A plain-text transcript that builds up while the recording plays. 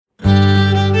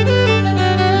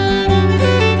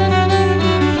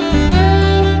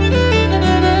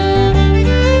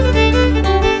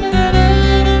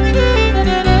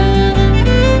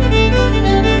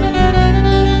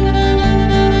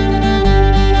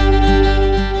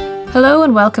Hello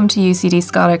and welcome to UCD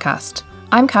Scholarcast.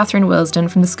 I'm Catherine Wilsden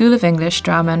from the School of English,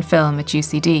 Drama and Film at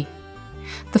UCD.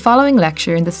 The following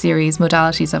lecture in the series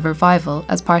Modalities of Revival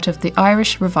as part of the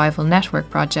Irish Revival Network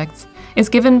projects is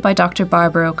given by Dr.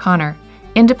 Barbara O'Connor,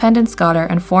 independent scholar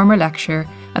and former lecturer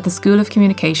at the School of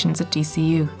Communications at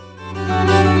DCU.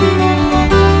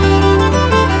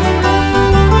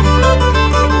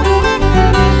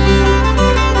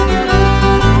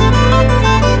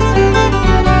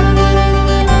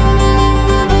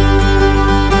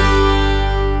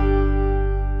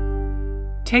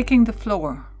 Taking the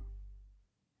Floor.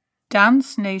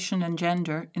 Dance, Nation and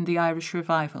Gender in the Irish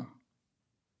Revival.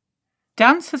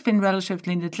 Dance has been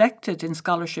relatively neglected in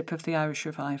scholarship of the Irish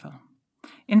Revival.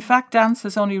 In fact, dance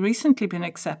has only recently been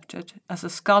accepted as a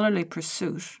scholarly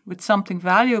pursuit with something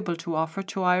valuable to offer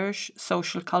to Irish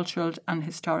social, cultural and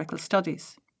historical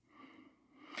studies.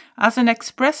 As an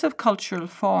expressive cultural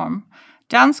form,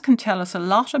 dance can tell us a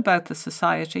lot about the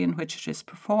society in which it is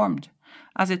performed,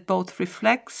 as it both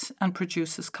reflects and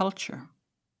produces culture.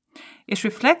 It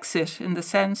reflects it in the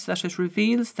sense that it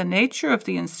reveals the nature of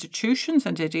the institutions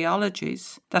and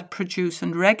ideologies that produce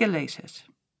and regulate it.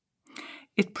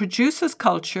 It produces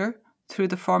culture through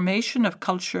the formation of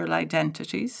cultural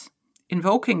identities,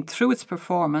 invoking through its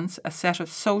performance a set of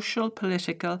social,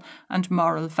 political and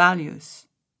moral values.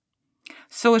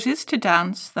 So it is to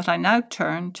dance that I now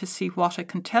turn to see what it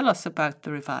can tell us about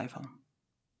the revival.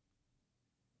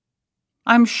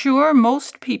 I'm sure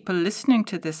most people listening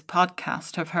to this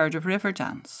podcast have heard of river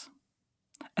dance,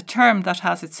 a term that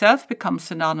has itself become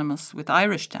synonymous with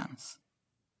Irish dance.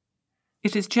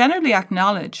 It is generally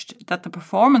acknowledged that the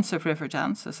performance of river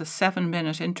dance as a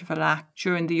 7-minute interval act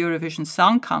during the Eurovision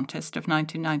Song Contest of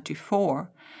 1994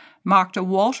 marked a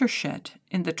watershed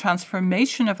in the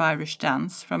transformation of Irish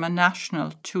dance from a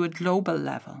national to a global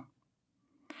level.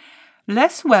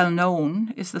 Less well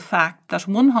known is the fact that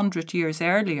 100 years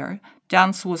earlier,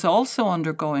 dance was also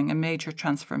undergoing a major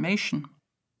transformation.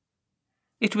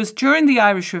 It was during the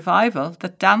Irish Revival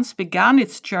that dance began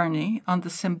its journey on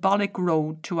the symbolic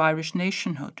road to Irish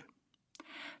nationhood.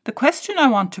 The question I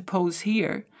want to pose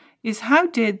here is, how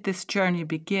did this journey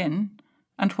begin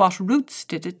and what routes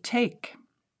did it take?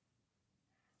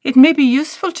 It may be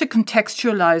useful to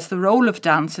contextualise the role of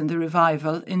dance in the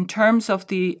revival in terms of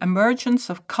the emergence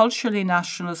of culturally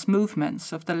nationalist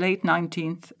movements of the late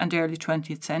 19th and early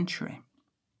 20th century.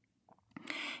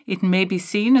 It may be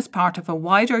seen as part of a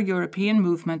wider European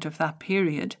movement of that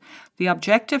period, the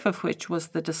objective of which was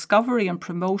the discovery and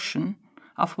promotion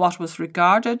of what was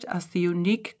regarded as the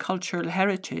unique cultural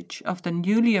heritage of the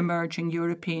newly emerging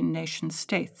European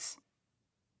nation-states.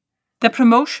 The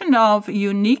promotion of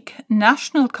unique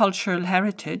national cultural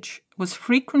heritage was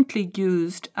frequently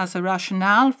used as a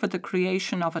rationale for the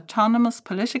creation of autonomous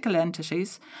political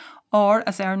entities, or,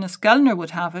 as Ernest Gellner would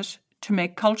have it, to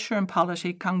make culture and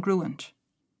polity congruent.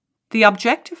 The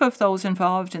objective of those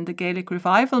involved in the Gaelic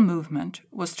revival movement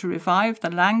was to revive the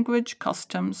language,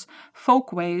 customs,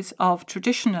 folkways of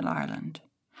traditional Ireland.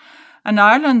 An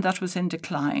Ireland that was in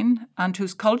decline and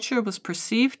whose culture was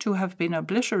perceived to have been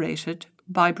obliterated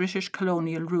by British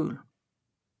colonial rule.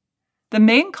 The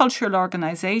main cultural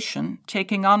organisation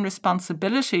taking on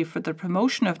responsibility for the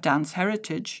promotion of dance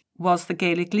heritage was the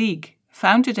Gaelic League,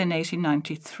 founded in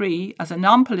 1893 as a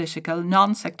non-political,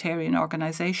 non-sectarian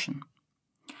organisation.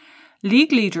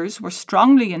 League leaders were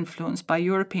strongly influenced by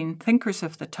European thinkers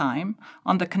of the time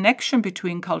on the connection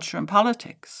between culture and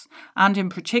politics, and in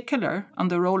particular on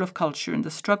the role of culture in the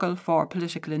struggle for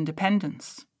political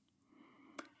independence.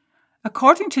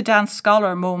 According to dance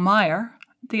scholar Mo Meyer,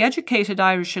 the educated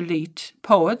Irish elite,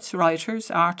 poets, writers,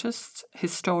 artists,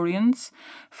 historians,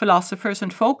 philosophers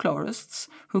and folklorists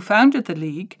who founded the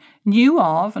League knew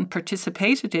of and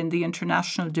participated in the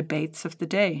international debates of the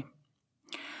day.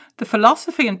 The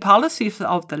philosophy and policies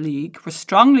of the League were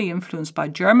strongly influenced by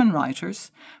German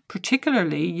writers,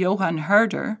 particularly Johann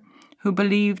Herder, who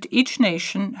believed each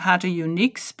nation had a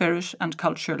unique spirit and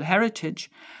cultural heritage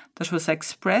that was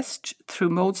expressed through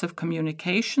modes of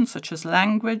communication such as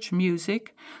language,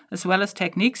 music, as well as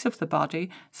techniques of the body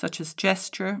such as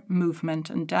gesture, movement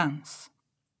and dance.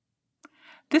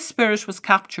 This spirit was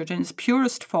captured in its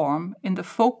purest form in the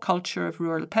folk culture of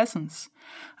rural peasants,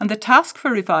 and the task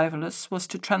for revivalists was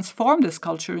to transform this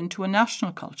culture into a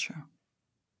national culture.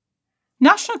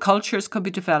 National cultures could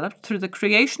be developed through the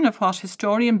creation of what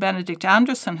historian Benedict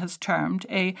Anderson has termed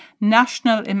a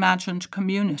national imagined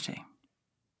community.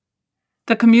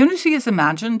 The community is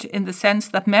imagined in the sense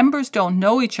that members don't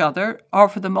know each other or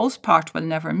for the most part will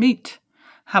never meet.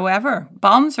 However,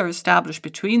 bonds are established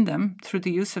between them through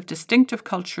the use of distinctive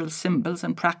cultural symbols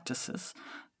and practices,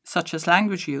 such as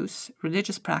language use,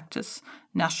 religious practice,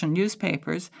 national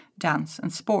newspapers, dance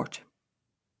and sport.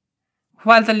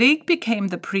 While the League became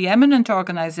the preeminent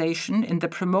organisation in the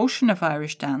promotion of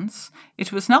Irish dance,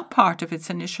 it was not part of its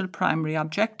initial primary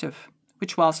objective,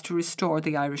 which was to restore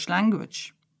the Irish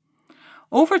language.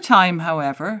 Over time,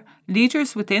 however,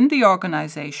 leaders within the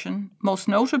organisation, most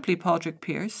notably Padraig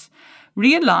Pearse,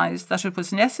 realised that it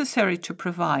was necessary to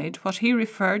provide what he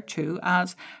referred to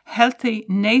as healthy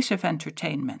native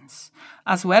entertainments,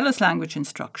 as well as language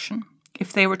instruction,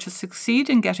 if they were to succeed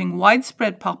in getting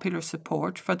widespread popular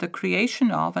support for the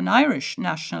creation of an Irish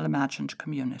national imagined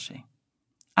community.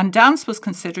 And dance was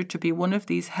considered to be one of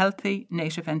these healthy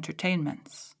native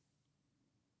entertainments.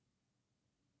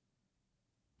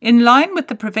 In line with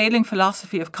the prevailing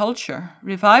philosophy of culture,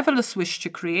 revivalists wished to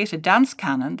create a dance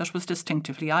canon that was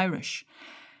distinctively Irish.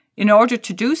 In order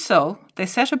to do so, they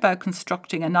set about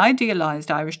constructing an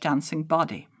idealised Irish dancing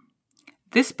body.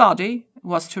 This body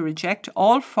was to reject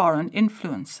all foreign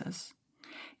influences.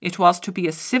 It was to be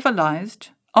a civilised,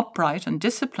 upright and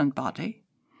disciplined body,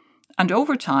 and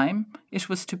over time it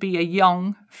was to be a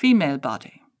young female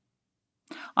body.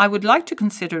 I would like to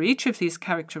consider each of these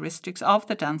characteristics of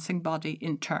the dancing body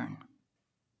in turn.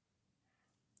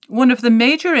 One of the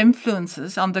major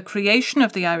influences on the creation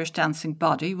of the Irish dancing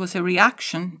body was a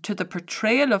reaction to the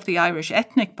portrayal of the Irish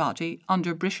ethnic body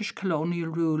under British colonial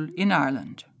rule in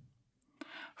Ireland.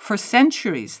 For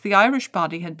centuries, the Irish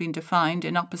body had been defined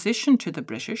in opposition to the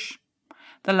British,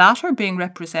 the latter being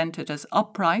represented as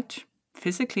upright,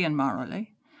 physically and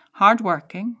morally,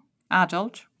 hard-working,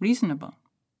 adult, reasonable.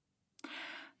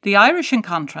 The Irish, in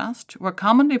contrast, were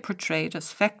commonly portrayed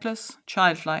as feckless,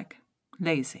 childlike,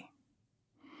 lazy.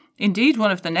 Indeed,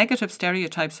 one of the negative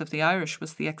stereotypes of the Irish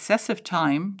was the excessive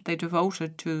time they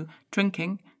devoted to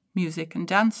drinking, music and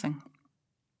dancing.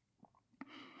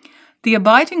 The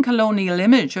abiding colonial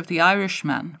image of the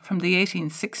Irishman from the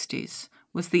 1860s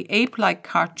was the ape-like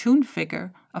cartoon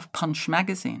figure of Punch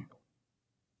magazine.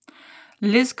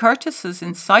 Liz Curtis's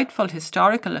insightful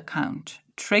historical account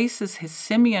traces his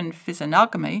simian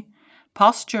physiognomy,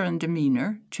 posture and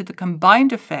demeanour to the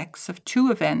combined effects of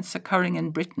two events occurring in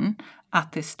Britain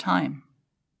at this time.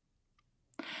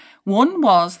 One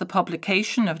was the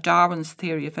publication of Darwin's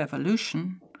theory of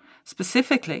evolution,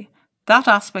 specifically that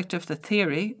aspect of the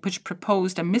theory which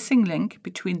proposed a missing link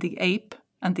between the ape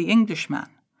and the Englishman,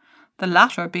 the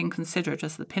latter being considered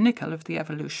as the pinnacle of the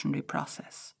evolutionary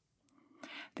process.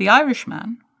 The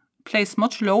Irishman, placed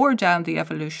much lower down the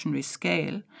evolutionary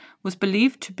scale, was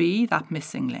believed to be that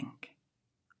missing link.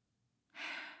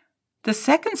 The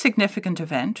second significant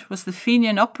event was the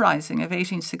Fenian Uprising of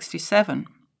 1867,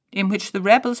 in which the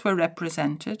rebels were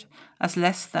represented as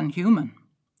less than human,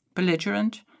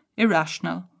 belligerent,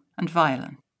 irrational, and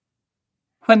violent.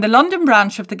 When the London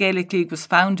branch of the Gaelic League was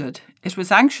founded, it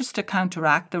was anxious to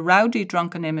counteract the rowdy,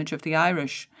 drunken image of the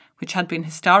Irish, which had been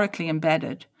historically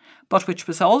embedded, but which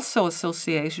was also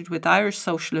associated with Irish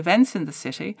social events in the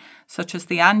city, such as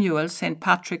the annual St.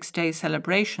 Patrick's Day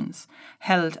celebrations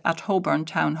held at Holborn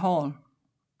Town Hall.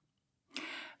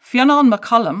 Fionn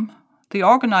McCullum, the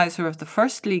organiser of the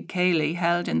first League Céilí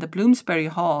held in the Bloomsbury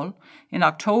Hall in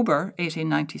October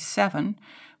 1897,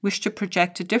 wished to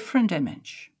project a different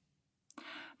image.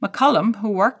 McCullum, who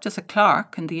worked as a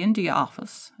clerk in the India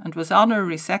Office and was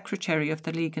honorary secretary of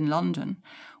the League in London,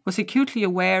 was acutely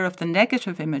aware of the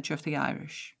negative image of the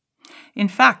Irish. In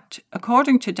fact,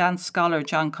 according to dance scholar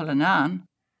John Cullinan,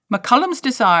 McCullum's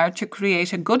desire to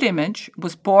create a good image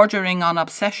was bordering on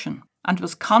obsession and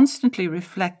was constantly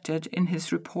reflected in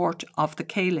his report of the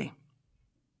Céilí.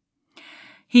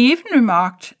 He even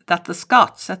remarked that the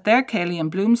Scots at their Céilí in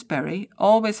Bloomsbury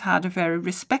always had a very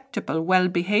respectable,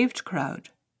 well-behaved crowd.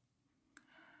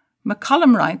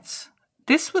 McCullum writes,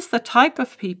 "This was the type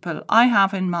of people I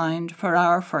have in mind for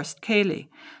our first Céilí,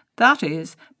 that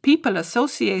is, people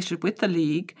associated with the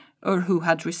League or who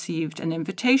had received an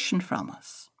invitation from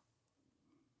us."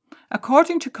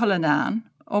 According to Cullinan,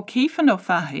 O'Keefe and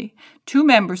O'Fahey, two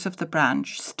members of the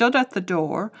branch, stood at the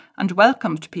door and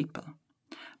welcomed people,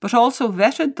 but also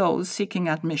vetted those seeking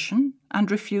admission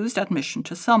and refused admission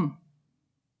to some.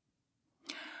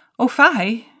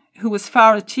 O'Fahey, who was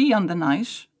Farahtí on the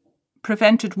night,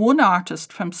 prevented one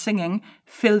artist from singing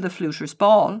Phil the Fluter's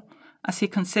Ball, as he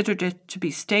considered it to be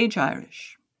stage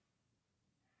Irish.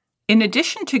 In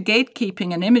addition to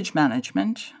gatekeeping and image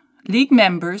management, League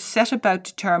members set about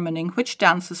determining which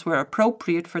dances were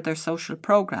appropriate for their social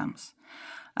programmes,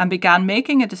 and began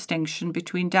making a distinction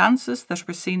between dances that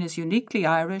were seen as uniquely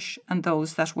Irish and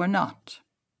those that were not.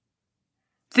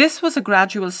 This was a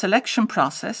gradual selection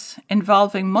process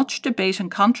involving much debate and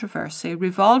controversy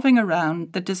revolving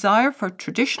around the desire for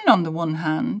tradition on the one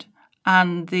hand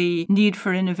and the need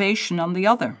for innovation on the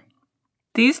other.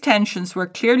 These tensions were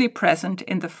clearly present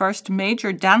in the first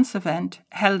major dance event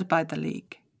held by the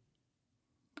League.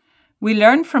 We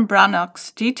learn from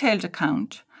Brannock's detailed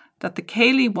account that the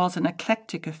Céilí was an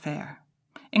eclectic affair,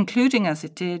 including as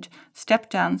it did step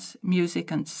dance,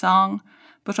 music and song,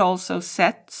 but also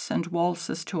sets and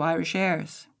waltzes to Irish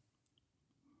airs.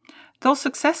 Though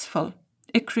successful,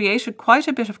 it created quite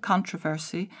a bit of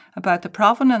controversy about the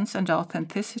provenance and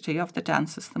authenticity of the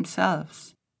dances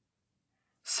themselves.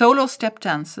 Solo step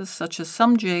dances such as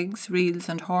some jigs, reels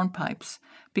and hornpipes,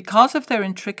 because of their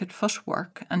intricate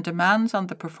footwork and demands on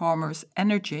the performer's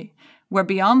energy, were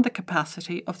beyond the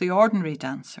capacity of the ordinary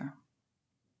dancer.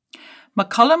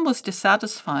 McCullum was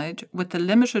dissatisfied with the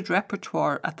limited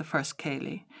repertoire at the first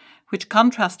Céilí, which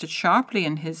contrasted sharply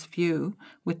in his view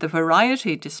with the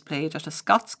variety displayed at a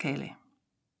Scots Céilí.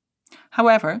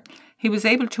 However, he was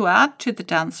able to add to the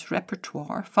dance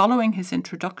repertoire following his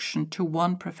introduction to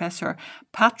one Professor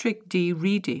Patrick D.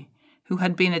 Reedy, who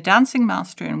had been a dancing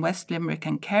master in West Limerick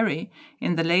and Kerry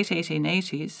in the late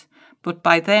 1880s, but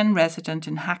by then resident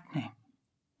in Hackney.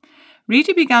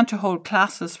 Reedy began to hold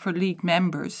classes for League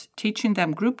members, teaching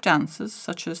them group dances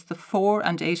such as the 4-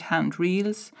 and 8-hand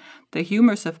reels, the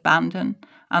humours of Bandon,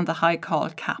 and the high call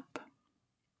cap.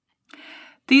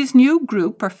 These new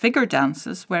group or figure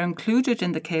dances were included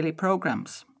in the Céilí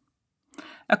programmes.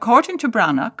 According to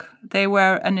Brannock, they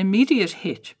were an immediate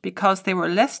hit because they were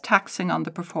less taxing on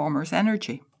the performer's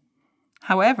energy.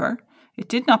 However, it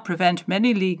did not prevent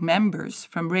many League members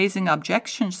from raising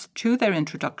objections to their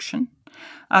introduction,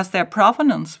 as their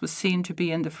provenance was seen to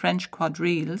be in the French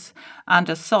quadrilles and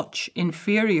as such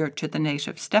inferior to the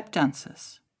native step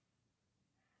dances.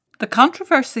 The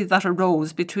controversy that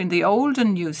arose between the old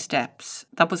and new steps,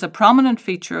 that was a prominent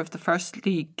feature of the first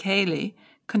League Céilí,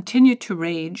 continued to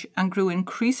rage and grew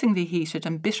increasingly heated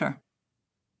and bitter.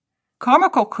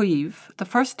 Cormac O'Keefe, the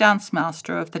first dance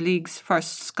master of the League's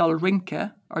first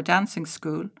Scoil-Rinke, or dancing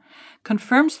school,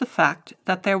 confirms the fact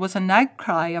that there was an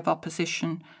outcry of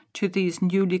opposition to these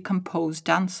newly composed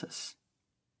dances.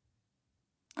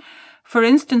 For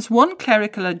instance, one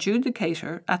clerical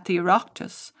adjudicator at the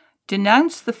Oireachtas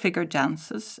denounced the figure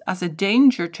dances as a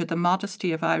danger to the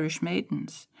modesty of Irish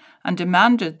maidens and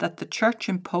demanded that the Church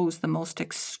impose the most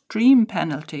extreme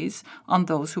penalties on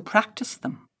those who practiced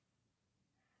them.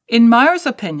 In Meyer's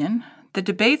opinion, the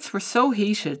debates were so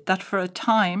heated that for a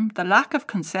time the lack of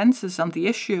consensus on the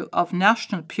issue of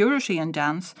national purity in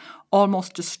dance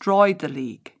almost destroyed the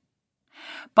League.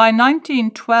 By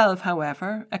 1912,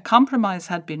 however, a compromise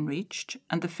had been reached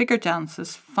and the figure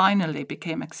dances finally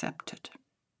became accepted.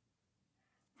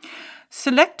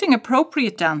 Selecting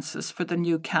appropriate dances for the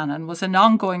new canon was an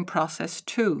ongoing process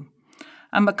too,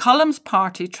 and McCullum's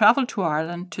party travelled to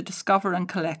Ireland to discover and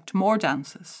collect more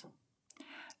dances.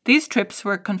 These trips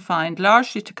were confined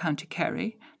largely to County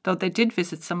Kerry, though they did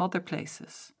visit some other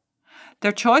places.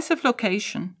 Their choice of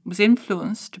location was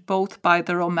influenced both by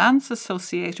the romance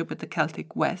associated with the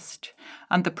Celtic West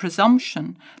and the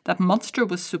presumption that Munster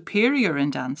was superior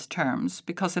in dance terms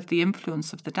because of the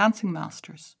influence of the dancing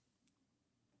masters.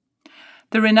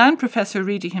 The renowned Professor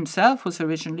Reedy himself was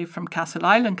originally from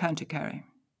Castleisland, County Kerry.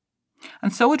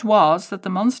 And so it was that the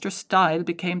Munster style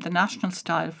became the national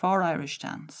style for Irish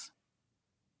dance.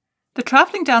 The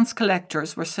travelling dance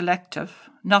collectors were selective,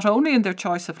 not only in their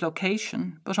choice of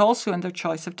location, but also in their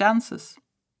choice of dances.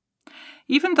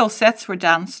 Even though sets were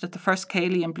danced at the first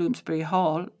Céilí in Bloomsbury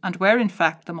Hall, and were in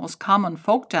fact the most common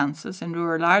folk dances in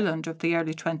rural Ireland of the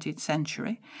early 20th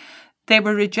century, they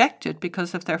were rejected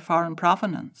because of their foreign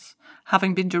provenance,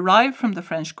 having been derived from the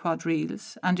French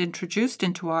quadrilles and introduced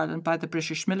into Ireland by the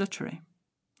British military.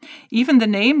 Even the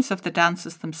names of the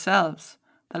dances themselves,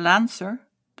 the Lancer,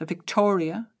 the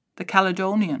Victoria, the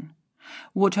Caledonian,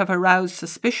 would have aroused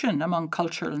suspicion among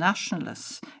cultural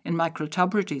nationalists, in Michael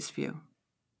Tubridy's view.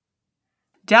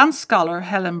 Dance scholar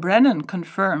Helen Brennan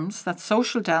confirms that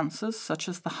social dances such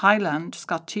as the Highland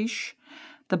Scottish,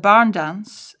 the barn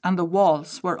dance and the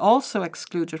waltz were also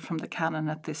excluded from the canon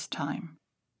at this time,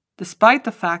 despite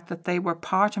the fact that they were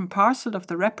part and parcel of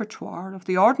the repertoire of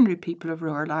the ordinary people of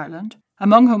rural Ireland,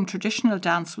 among whom traditional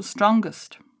dance was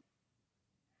strongest.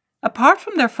 Apart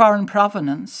from their foreign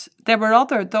provenance, there were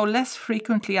other, though less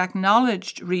frequently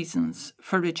acknowledged, reasons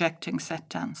for rejecting set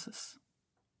dances.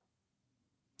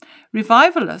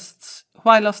 Revivalists,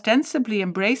 while ostensibly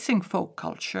embracing folk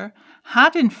culture,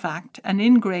 had in fact an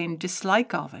ingrained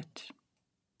dislike of it.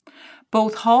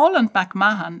 Both Hall and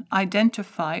McMahon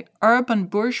identify urban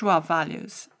bourgeois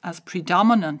values as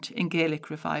predominant in Gaelic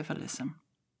revivalism.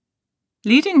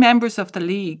 Leading members of the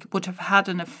League would have had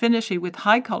an affinity with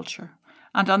high culture,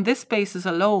 and on this basis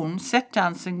alone, set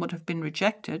dancing would have been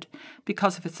rejected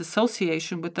because of its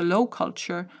association with the low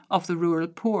culture of the rural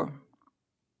poor.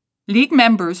 League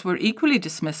members were equally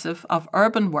dismissive of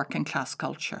urban working class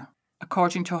culture.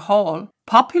 According to Hall,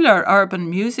 popular urban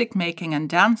music making and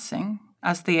dancing,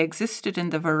 as they existed in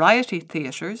the variety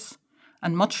theatres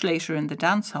and much later in the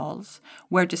dance halls,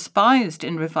 were despised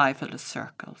in revivalist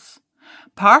circles,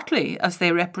 partly as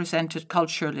they represented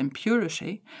cultural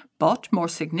impurity, but more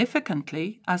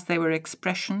significantly as they were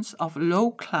expressions of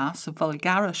low-class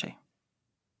vulgarity.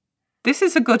 This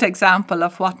is a good example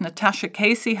of what Natasha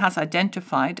Casey has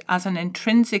identified as an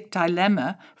intrinsic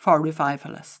dilemma for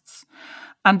revivalists,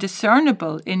 and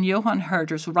discernible in Johann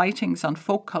Herder's writings on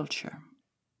folk culture.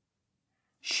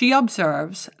 She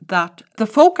observes that the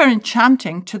folk are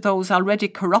enchanting to those already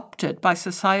corrupted by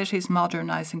society's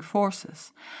modernising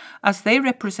forces, as they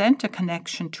represent a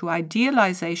connection to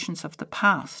idealisations of the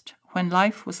past when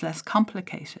life was less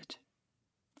complicated.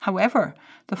 However,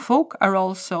 the folk are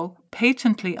also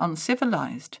patently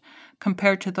uncivilised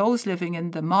compared to those living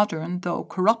in the modern, though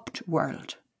corrupt,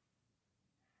 world.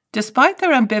 Despite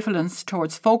their ambivalence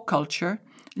towards folk culture,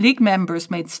 League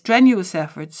members made strenuous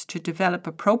efforts to develop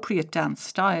appropriate dance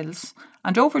styles,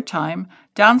 and over time,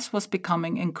 dance was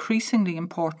becoming increasingly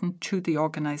important to the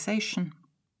organisation.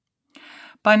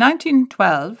 By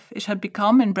 1912, it had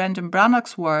become, in Brendan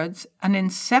Brannock's words, an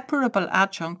inseparable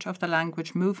adjunct of the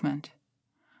language movement,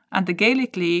 and the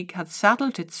Gaelic League had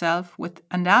saddled itself with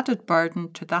an added burden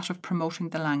to that of promoting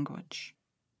the language.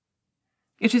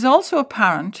 It is also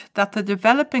apparent that the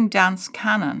developing dance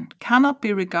canon cannot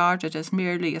be regarded as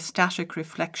merely a static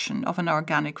reflection of an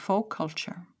organic folk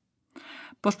culture,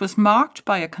 but was marked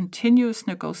by a continuous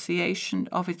negotiation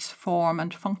of its form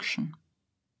and function.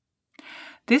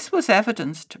 This was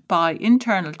evidenced by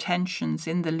internal tensions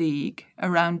in the League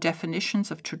around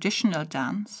definitions of traditional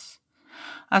dance,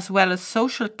 as well as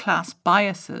social class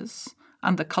biases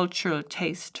and the cultural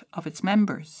taste of its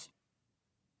members.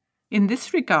 In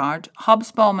this regard,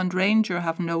 Hobsbawm and Ranger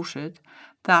have noted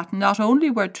that not only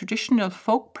were traditional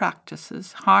folk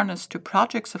practices harnessed to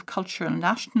projects of cultural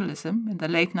nationalism in the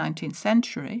late 19th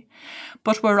century,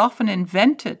 but were often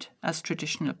invented as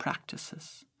traditional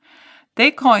practices. They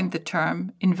coined the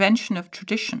term invention of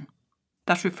tradition,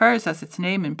 that refers, as its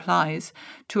name implies,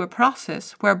 to a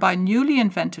process whereby newly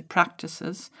invented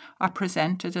practices are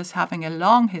presented as having a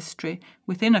long history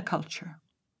within a culture.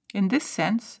 In this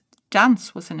sense,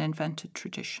 dance was an invented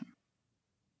tradition.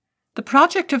 The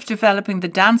project of developing the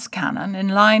dance canon in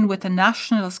line with the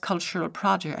nationalist cultural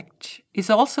project is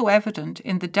also evident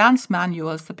in the dance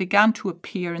manuals that began to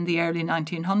appear in the early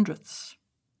 1900s.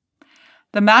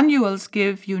 The manuals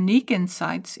give unique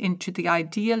insights into the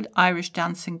ideal Irish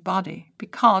dancing body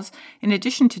because, in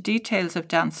addition to details of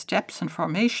dance steps and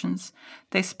formations,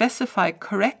 they specify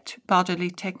correct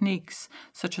bodily techniques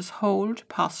such as hold,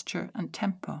 posture, and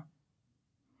tempo.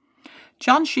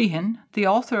 John Sheehan, the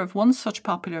author of one such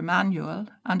popular manual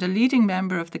and a leading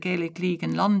member of the Gaelic League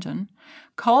in London,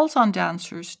 calls on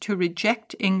dancers to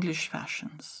reject English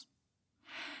fashions.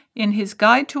 In his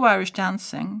Guide to Irish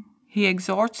Dancing, he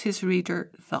exhorts his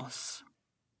reader thus: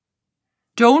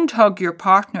 "Don't hug your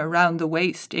partner round the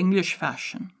waist English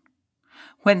fashion.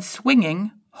 When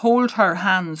swinging, hold her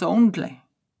hands only.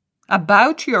 A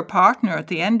bow to your partner at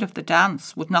the end of the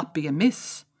dance would not be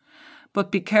amiss, but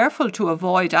be careful to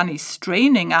avoid any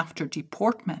straining after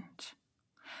deportment.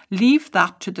 Leave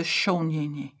that to the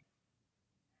seoinní.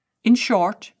 In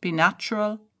short, be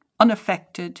natural,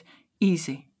 unaffected,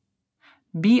 easy.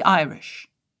 Be Irish,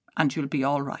 and you'll be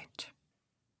all right."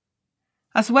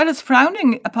 As well as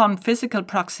frowning upon physical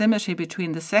proximity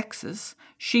between the sexes,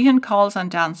 Sheehan calls on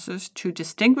dancers to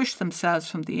distinguish themselves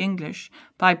from the English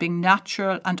by being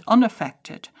natural and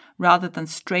unaffected rather than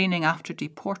straining after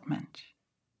deportment.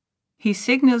 He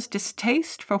signals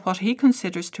distaste for what he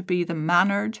considers to be the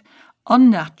mannered,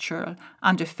 unnatural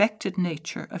and affected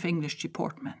nature of English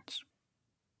deportment.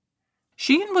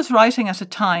 Sheehan was writing at a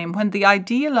time when the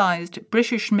idealised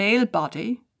British male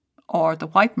body, or the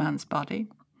white man's body,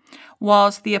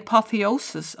 was the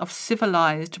apotheosis of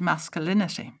civilised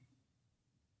masculinity.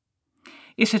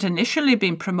 It had initially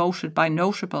been promoted by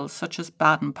notables such as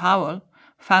Baden-Powell,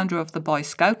 founder of the Boy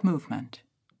Scout movement.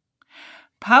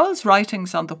 Powell's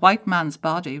writings on the white man's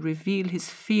body reveal his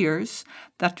fears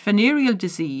that venereal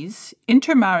disease,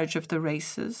 intermarriage of the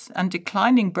races, and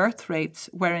declining birth rates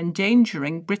were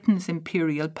endangering Britain's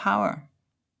imperial power.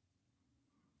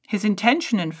 His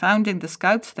intention in founding the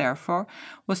Scouts, therefore,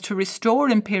 was to restore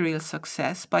imperial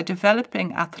success by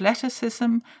developing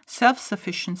athleticism,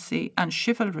 self-sufficiency and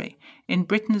chivalry in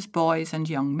Britain's boys and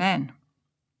young men.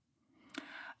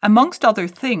 Amongst other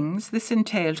things, this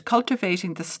entailed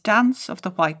cultivating the stance of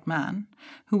the white man,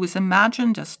 who was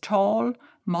imagined as tall,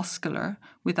 muscular,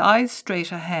 with eyes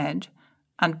straight ahead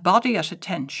and body at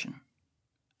attention,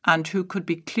 and who could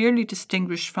be clearly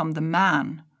distinguished from the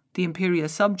man, the imperial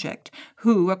subject,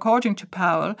 who, according to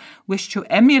Powell, wished to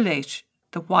emulate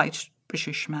the white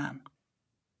British man.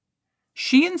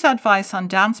 Sheehan's advice on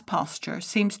dance posture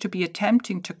seems to be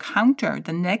attempting to counter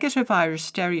the negative Irish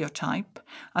stereotype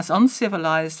as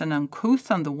uncivilised and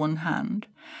uncouth on the one hand,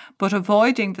 but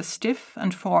avoiding the stiff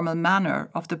and formal manner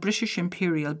of the British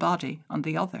imperial body on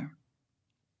the other.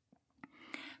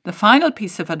 The final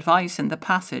piece of advice in the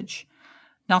passage,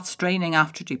 not straining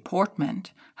after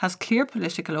deportment, has clear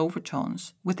political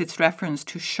overtones with its reference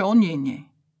to sean-niinne,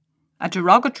 a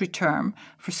derogatory term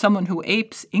for someone who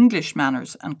apes English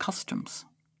manners and customs.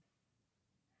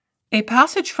 A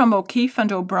passage from O'Keeffe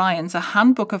and O'Brien's A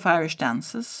Handbook of Irish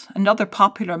Dances, another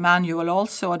popular manual,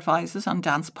 also advises on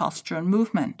dance posture and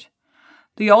movement.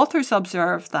 The authors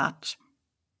observe that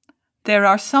there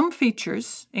are some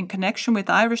features in connection with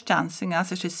Irish dancing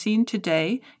as it is seen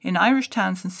today in Irish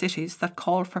towns and cities that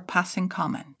call for passing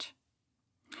comment.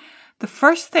 The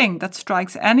first thing that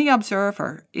strikes any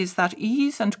observer is that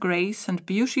ease and grace and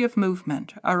beauty of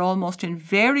movement are almost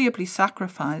invariably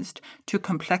sacrificed to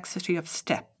complexity of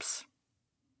steps.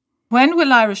 When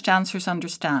will Irish dancers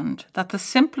understand that the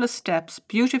simplest steps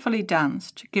beautifully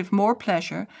danced give more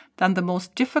pleasure than the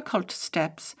most difficult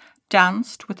steps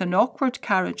danced with an awkward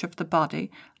carriage of the body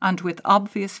and with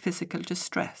obvious physical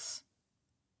distress?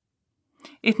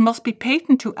 It must be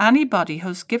patent to anybody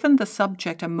who's given the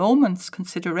subject a moment's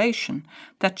consideration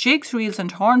that jigs, reels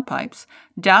and hornpipes,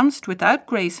 danced without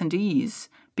grace and ease,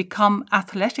 become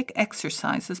athletic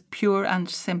exercises pure and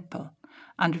simple,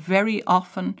 and very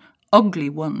often ugly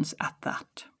ones at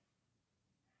that.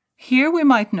 Here we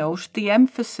might note the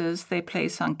emphasis they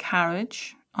place on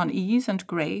carriage, on ease and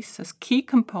grace as key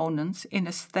components in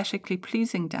aesthetically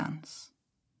pleasing dance.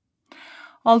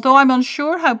 Although I'm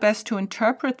unsure how best to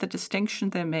interpret the distinction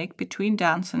they make between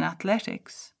dance and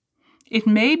athletics, it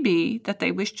may be that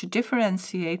they wish to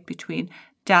differentiate between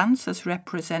dance as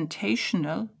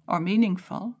representational or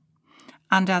meaningful,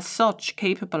 and as such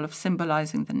capable of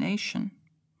symbolizing the nation,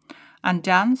 and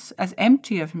dance as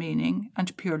empty of meaning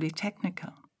and purely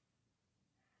technical.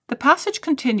 The passage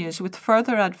continues with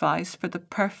further advice for the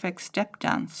perfect step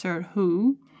dancer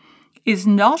who is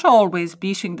not always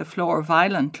beating the floor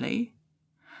violently,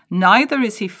 neither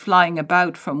is he flying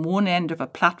about from one end of a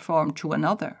platform to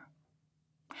another.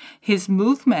 His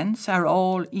movements are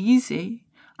all easy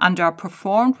and are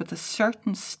performed with a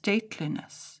certain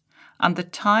stateliness, and the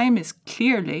time is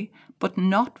clearly but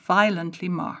not violently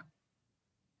marked.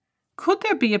 Could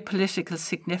there be a political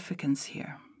significance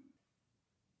here?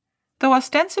 Though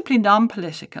ostensibly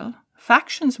non-political,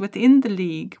 factions within the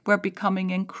League were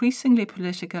becoming increasingly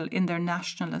political in their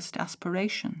nationalist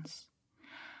aspirations.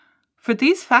 For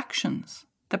these factions,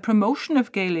 the promotion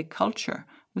of Gaelic culture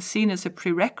was seen as a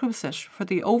prerequisite for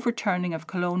the overturning of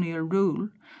colonial rule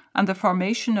and the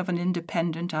formation of an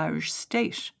independent Irish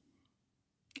state.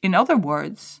 In other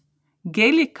words,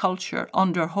 Gaelic culture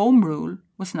under Home Rule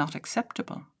was not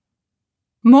acceptable.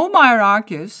 Momeyer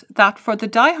argues that for the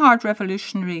die-hard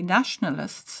revolutionary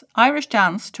nationalists, Irish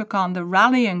dance took on the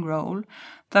rallying role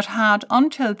that had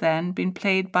until then been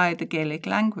played by the Gaelic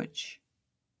language.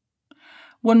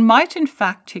 One might, in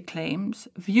fact, he claims,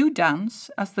 view dance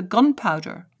as the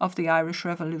gunpowder of the Irish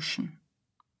Revolution.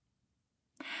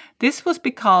 This was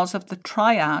because of the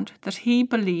triad that he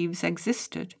believes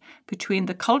existed between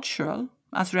the cultural,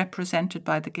 as represented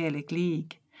by the Gaelic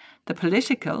League, the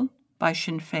political, by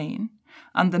Sinn Féin,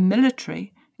 and the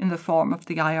military in the form of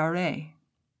the IRA.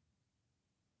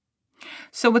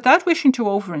 So without wishing to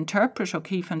overinterpret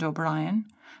O'Keeffe and O'Brien,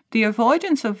 the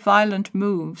avoidance of violent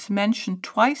moves mentioned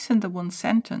twice in the one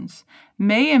sentence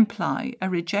may imply a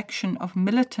rejection of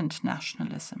militant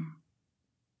nationalism.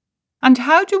 And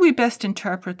how do we best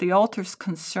interpret the author's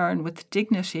concern with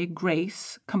dignity,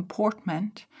 grace,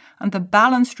 comportment, and the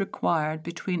balance required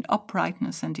between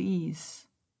uprightness and ease?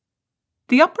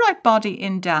 The upright body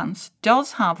in dance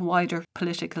does have wider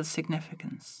political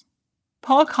significance.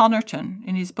 Paul Connerton,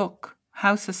 in his book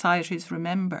How Societies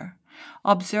Remember,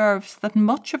 observes that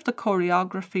much of the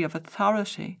choreography of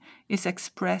authority is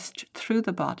expressed through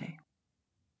the body.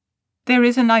 There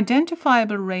is an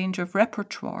identifiable range of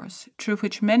repertoires through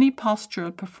which many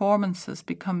postural performances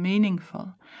become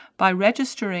meaningful by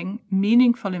registering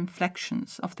meaningful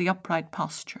inflections of the upright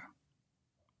posture.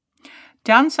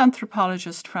 Dance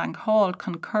anthropologist Frank Hall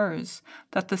concurs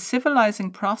that the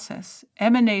civilizing process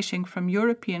emanating from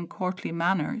European courtly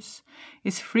manners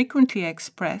is frequently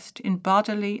expressed in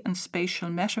bodily and spatial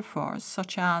metaphors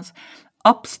such as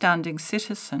upstanding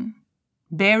citizen,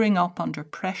 bearing up under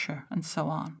pressure, and so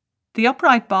on. The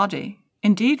upright body,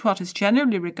 indeed what is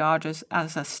generally regarded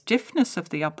as a stiffness of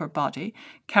the upper body,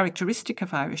 characteristic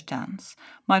of Irish dance,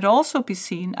 might also be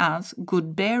seen as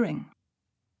good bearing.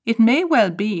 It may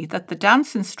well be that the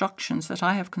dance instructions that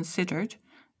I have considered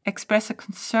express a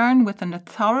concern with an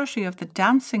authority of the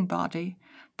dancing body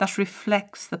that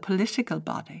reflects the political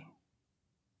body.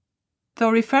 Though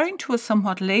referring to a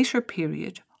somewhat later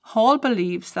period, Hall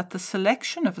believes that the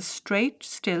selection of a straight,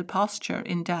 still posture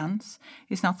in dance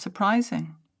is not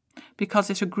surprising,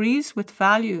 because it agrees with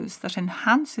values that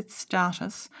enhance its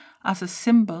status as a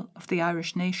symbol of the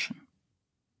Irish nation.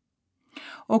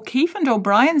 O'Keeffe and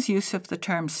O'Brien's use of the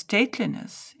term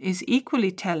stateliness is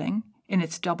equally telling in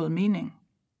its double meaning.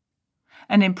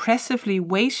 An impressively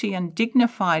weighty and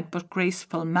dignified but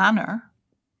graceful manner,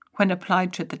 when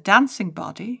applied to the dancing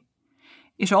body,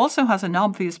 it also has an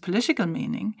obvious political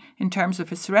meaning in terms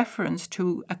of its reference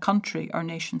to a country or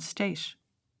nation-state.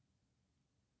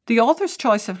 The author's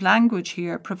choice of language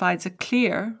here provides a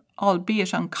clear,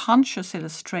 albeit unconscious,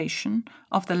 illustration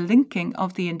of the linking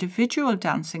of the individual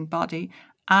dancing body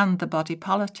and the body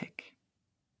politic.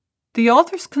 The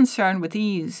author's concern with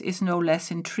ease is no less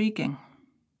intriguing.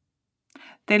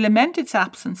 They lament its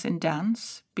absence in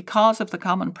dance because of the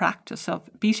common practice of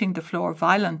beating the floor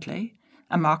violently,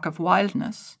 a mark of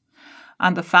wildness,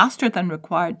 and the faster than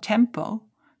required tempo,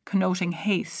 connoting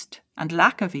haste and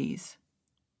lack of ease.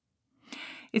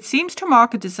 It seems to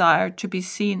mark a desire to be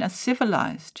seen as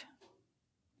civilized,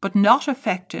 but not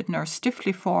affected nor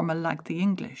stiffly formal like the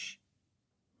English.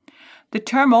 The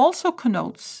term also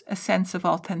connotes a sense of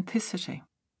authenticity.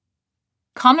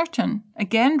 Connaughton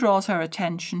again draws our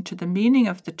attention to the meaning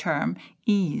of the term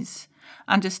ease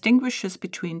and distinguishes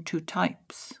between two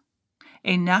types: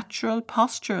 a natural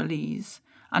postural ease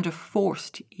and a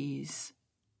forced ease.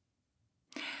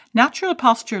 Natural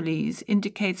postural ease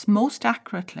indicates most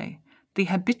accurately the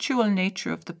habitual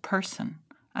nature of the person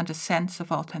and a sense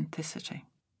of authenticity.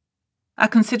 A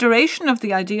consideration of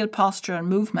the ideal posture and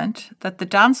movement that the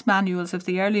dance manuals of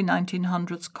the early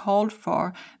 1900s called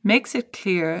for makes it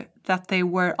clear that they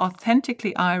were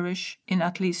authentically Irish in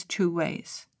at least two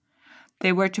ways.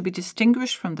 They were to be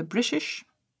distinguished from the British,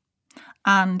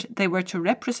 and they were to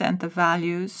represent the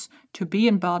values to be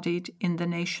embodied in the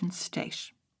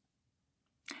nation-state.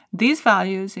 These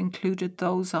values included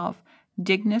those of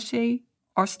dignity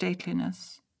or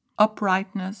stateliness,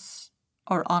 uprightness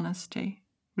or honesty,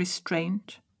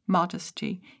 restraint,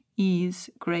 modesty, ease,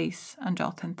 grace, and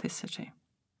authenticity.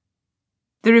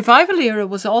 The revival era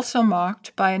was also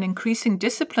marked by an increasing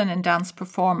discipline in dance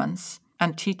performance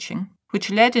and teaching, which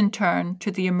led in turn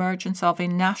to the emergence of a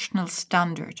national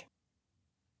standard.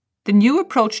 The new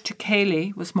approach to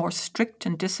Céilí was more strict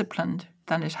and disciplined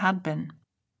than it had been.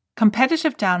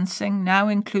 Competitive dancing now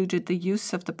included the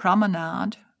use of the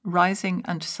promenade, rising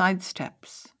and side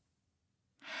steps.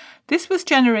 This was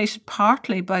generated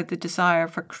partly by the desire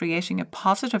for creating a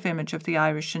positive image of the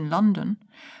Irish in London,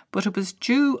 but it was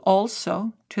due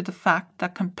also to the fact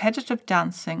that competitive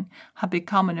dancing had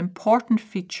become an important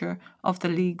feature of the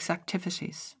League's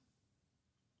activities.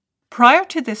 Prior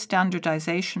to this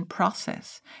standardisation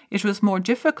process, it was more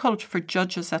difficult for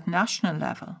judges at national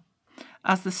level,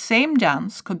 as the same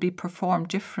dance could be performed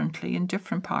differently in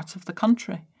different parts of the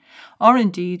country, or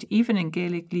indeed even in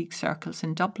Gaelic League circles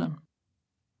in Dublin.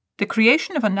 The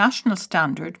creation of a national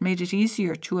standard made it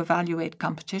easier to evaluate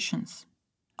competitions.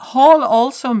 Hall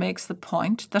also makes the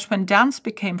point that when dance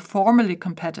became formally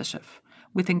competitive,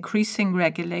 with increasing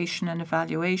regulation and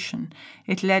evaluation,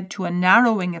 it led to a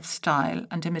narrowing of style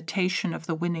and imitation of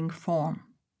the winning form.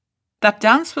 That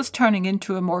dance was turning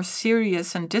into a more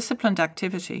serious and disciplined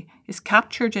activity is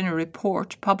captured in a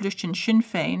report published in Sinn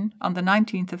Féin on the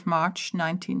 19th of March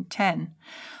 1910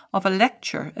 of a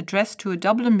lecture addressed to a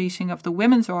Dublin meeting of the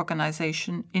women's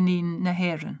organisation Inine na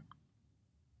hÉireann.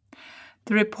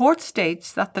 The report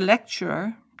states that the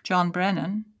lecturer, John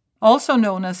Brennan, also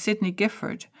known as Sidney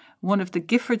Gifford, one of the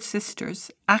Gifford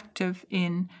sisters active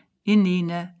in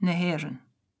Inine na hÉireann,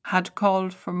 had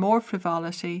called for more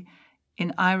frivolity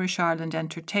in Irish Ireland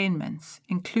entertainments,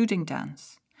 including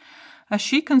dance, as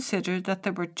she considered that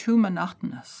they were too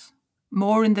monotonous,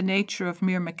 more in the nature of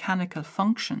mere mechanical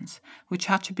functions, which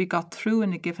had to be got through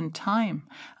in a given time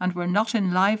and were not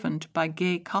enlivened by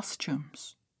gay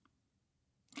costumes.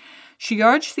 She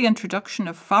urged the introduction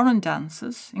of foreign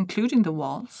dances, including the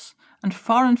waltz, and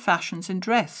foreign fashions in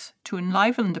dress to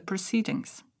enliven the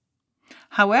proceedings.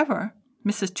 However,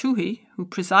 Mrs. Toohey, who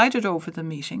presided over the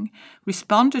meeting,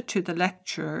 responded to the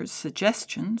lecturer's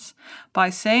suggestions by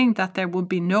saying that there would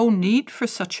be no need for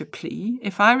such a plea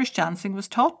if Irish dancing was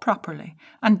taught properly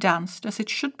and danced as it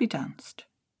should be danced.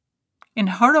 In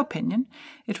her opinion,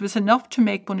 it was enough to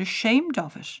make one ashamed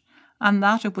of it, and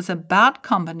that it was a bad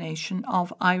combination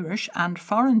of Irish and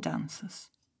foreign dances.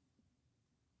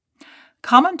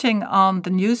 Commenting on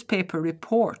the newspaper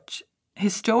report,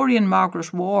 historian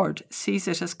Margaret Ward sees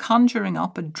it as conjuring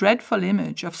up a dreadful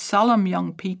image of solemn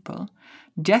young people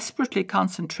desperately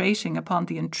concentrating upon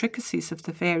the intricacies of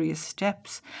the various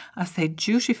steps as they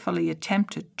dutifully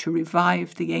attempted to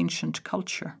revive the ancient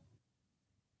culture.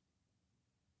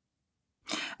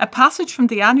 A passage from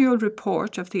the annual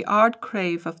report of the Ard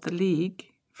Crave of the League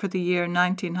for the year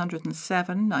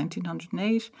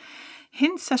 1907-1908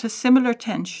 hints at a similar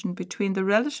tension between the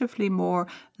relatively more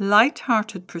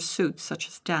light-hearted pursuits such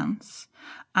as dance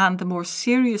and the more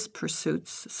serious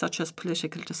pursuits such as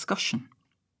political discussion.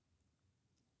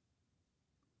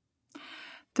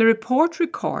 The report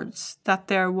records that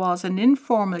there was an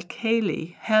informal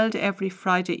céilí held every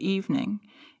Friday evening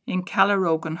in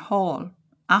Callerogan Hall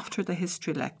after the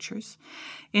history lectures,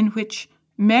 in which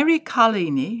Mary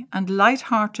Collini and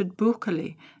light-hearted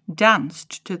Buchaley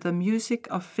danced to the music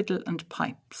of fiddle and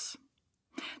pipes.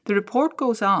 The report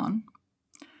goes on,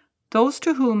 those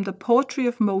to whom the poetry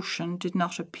of motion did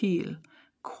not appeal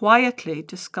quietly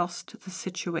discussed the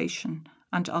situation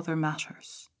and other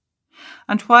matters.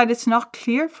 And while it's not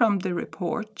clear from the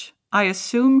report, I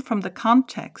assume from the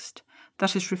context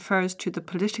that it refers to the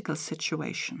political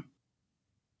situation.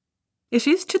 It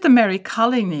is to the Mary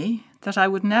Collini that I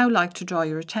would now like to draw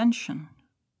your attention.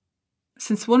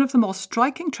 Since one of the most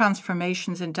striking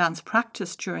transformations in dance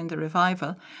practice during the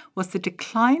revival was the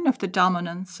decline of the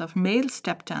dominance of male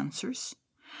step dancers,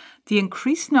 the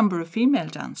increased number of female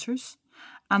dancers,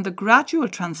 and the gradual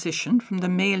transition from the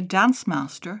male dance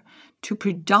master to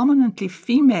predominantly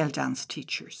female dance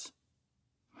teachers.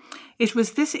 It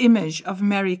was this image of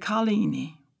Mary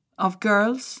Collini, of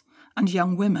girls and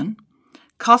young women,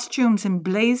 costumes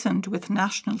emblazoned with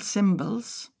national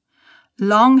symbols,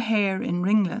 long hair in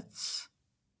ringlets,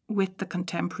 with the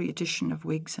contemporary addition of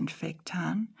wigs and fake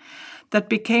tan, that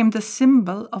became the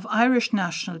symbol of Irish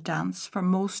national dance for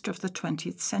most of the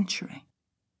 20th century.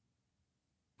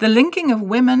 The linking of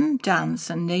women,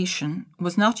 dance and nation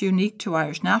was not unique to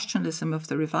Irish nationalism of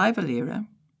the revival era,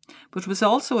 but was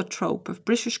also a trope of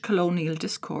British colonial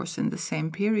discourse in the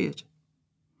same period.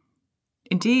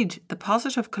 Indeed, the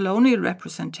positive colonial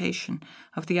representation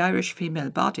of the Irish female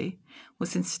body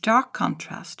was in stark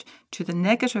contrast to the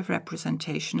negative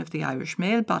representation of the Irish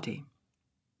male body.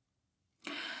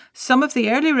 Some of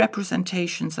the early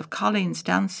representations of Colleen's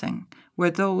dancing were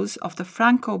those of the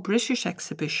Franco-British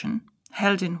exhibition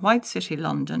held in White City,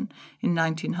 London in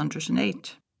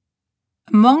 1908.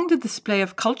 Among the display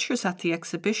of cultures at the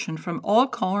exhibition from all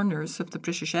corners of the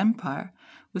British Empire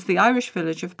was the Irish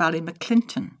village of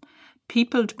Ballymaclinton,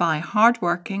 peopled by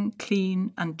hard-working,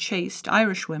 clean and chaste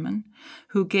Irish women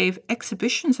who gave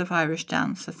exhibitions of Irish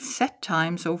dance at set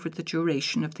times over the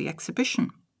duration of the exhibition.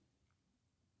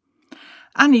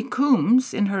 Annie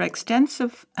Coombs, in her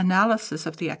extensive analysis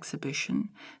of the exhibition,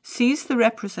 sees the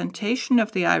representation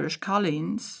of the Irish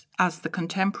colleens, as the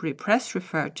contemporary press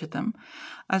referred to them,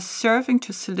 as serving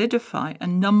to solidify a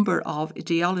number of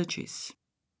ideologies.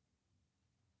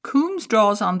 Coombs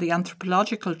draws on the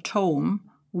anthropological tome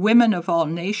Women of All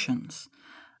Nations,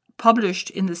 published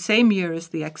in the same year as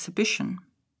the exhibition,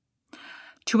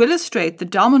 to illustrate the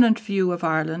dominant view of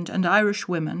Ireland and Irish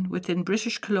women within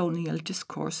British colonial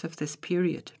discourse of this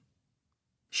period.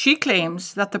 She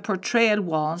claims that the portrayal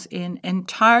was in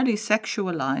entirely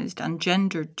sexualised and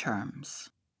gendered terms.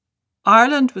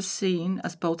 Ireland was seen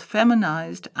as both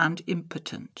feminised and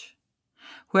impotent,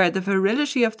 where the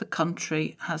virility of the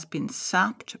country has been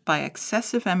sapped by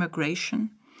excessive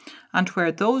emigration and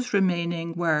where those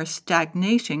remaining were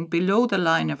stagnating below the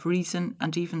line of reason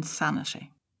and even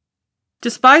sanity.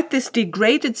 Despite this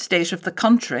degraded state of the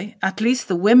country, at least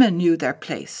the women knew their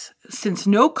place, since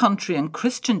no country in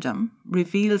Christendom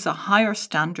reveals a higher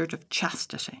standard of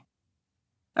chastity.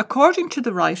 According to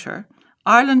the writer,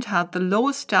 Ireland had the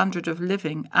lowest standard of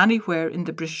living anywhere in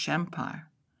the British Empire,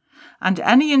 and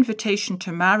any invitation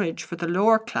to marriage for the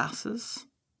lower classes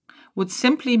would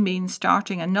simply mean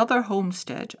starting another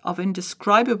homestead of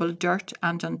indescribable dirt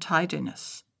and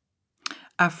untidiness.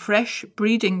 A fresh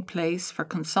breeding place for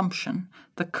consumption,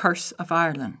 the curse of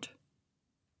Ireland.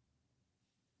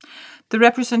 The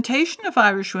representation of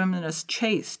Irish women as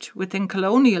chaste within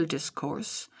colonial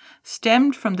discourse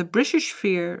stemmed from the British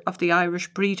fear of the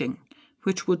Irish breeding,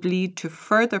 which would lead to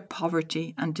further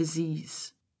poverty and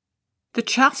disease. The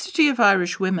chastity of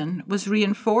Irish women was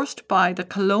reinforced by the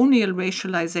colonial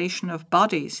racialisation of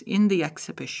bodies in the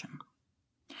exhibition.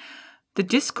 The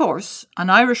discourse on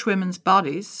Irish women's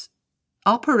bodies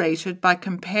operated by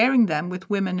comparing them with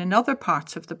women in other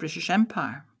parts of the British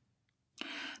Empire.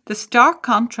 The stark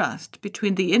contrast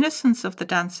between the innocence of the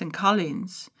dancing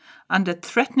colleens and the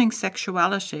threatening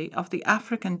sexuality of the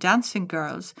African dancing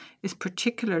girls is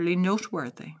particularly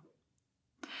noteworthy.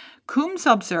 Coombs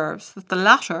observes that the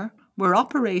latter were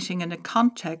operating in a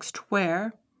context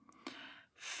where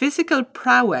physical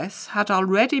prowess had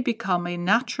already become a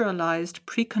naturalised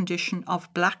precondition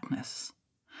of blackness,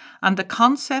 and the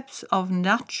concepts of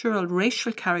natural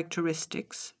racial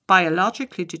characteristics,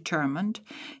 biologically determined,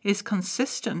 is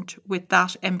consistent with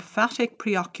that emphatic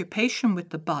preoccupation with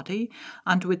the body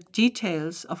and with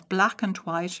details of black and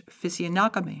white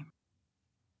physiognomy.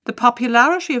 The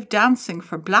popularity of dancing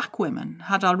for black women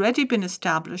had already been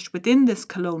established within this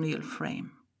colonial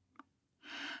frame.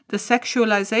 The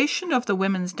sexualization of the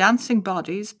women's dancing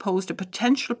bodies posed a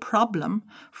potential problem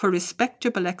for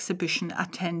respectable exhibition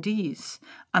attendees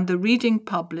and the reading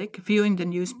public viewing the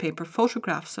newspaper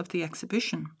photographs of the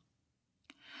exhibition.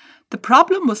 The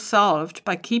problem was solved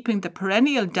by keeping the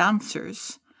perennial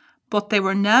dancers, but they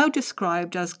were now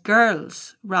described as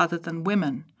girls rather than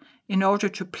women, in order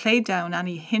to play down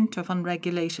any hint of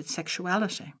unregulated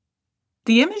sexuality.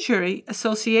 The imagery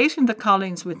associating the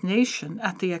colleens with nation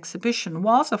at the exhibition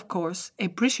was, of course, a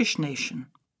British nation.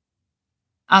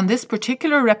 And this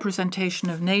particular representation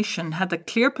of nation had the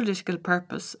clear political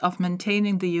purpose of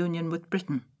maintaining the union with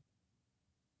Britain.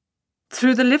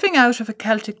 Through the living out of a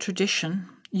Celtic tradition,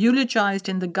 eulogised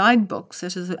in the guidebooks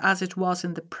as it was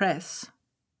in the press,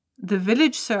 the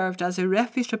village served as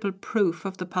irrefutable proof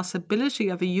of the possibility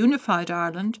of a unified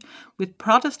Ireland with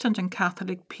Protestant and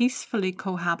Catholic peacefully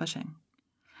cohabiting,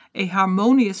 a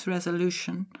harmonious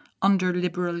resolution under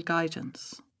liberal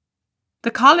guidance.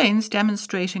 The colleens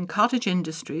demonstrating cottage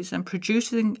industries and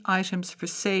producing items for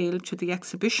sale to the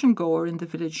exhibition goer in the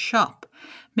village shop,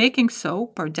 making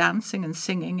soap or dancing and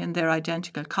singing in their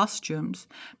identical costumes,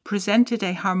 presented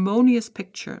a harmonious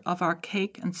picture of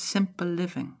archaic and simple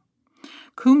living.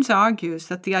 Coombs argues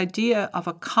that the idea of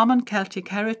a common Celtic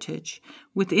heritage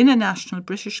within a national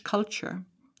British culture,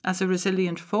 as a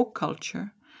resilient folk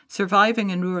culture, surviving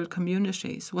in rural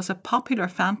communities, was a popular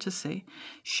fantasy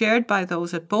shared by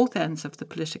those at both ends of the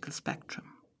political spectrum.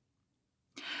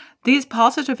 These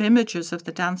positive images of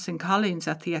the dancing colleens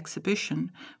at the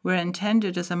exhibition were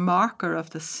intended as a marker of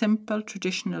the simple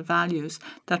traditional values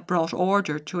that brought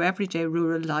order to everyday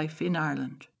rural life in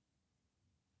Ireland.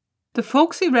 The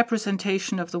folksy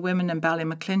representation of the women in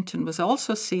Ballymaclinton was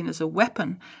also seen as a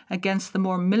weapon against the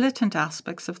more militant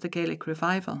aspects of the Gaelic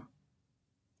revival.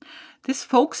 This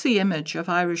folksy image of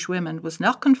Irish women was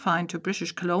not confined to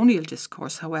British colonial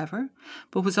discourse, however,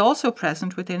 but was also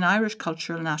present within Irish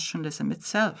cultural nationalism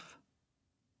itself.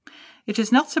 It is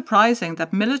not surprising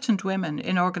that militant women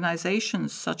in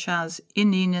organisations such as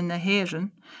Inine na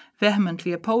hÉireann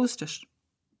vehemently opposed it.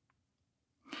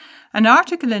 An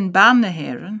article in Ban na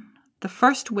hÉireann, the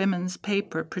first women's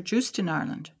paper produced in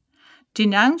Ireland,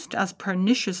 denounced as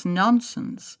pernicious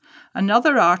nonsense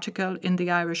another article in the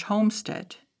Irish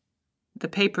Homestead, the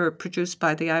paper produced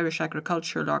by the Irish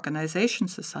Agricultural Organisation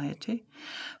Society,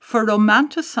 for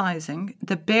romanticising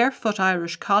the barefoot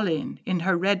Irish colleen in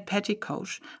her red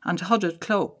petticoat and hooded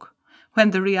cloak,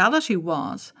 when the reality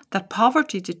was that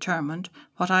poverty determined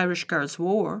what Irish girls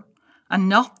wore, and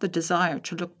not the desire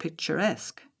to look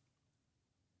picturesque.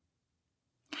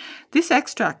 This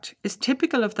extract is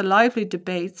typical of the lively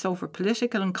debates over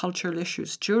political and cultural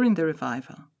issues during the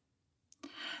revival.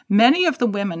 Many of the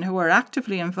women who were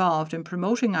actively involved in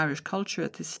promoting Irish culture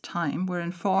at this time were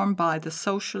informed by the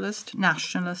socialist,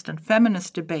 nationalist and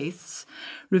feminist debates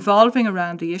revolving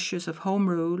around the issues of home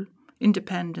rule,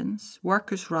 independence,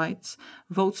 workers' rights,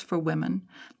 votes for women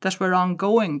that were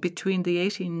ongoing between the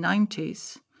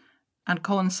 1890s and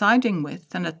coinciding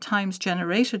with and at times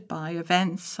generated by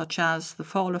events such as the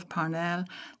fall of Parnell,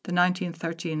 the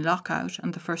 1913 lockout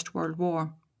and the First World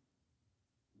War.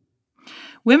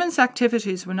 Women's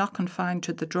activities were not confined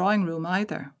to the drawing room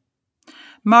either.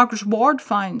 Margaret Ward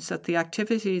finds that the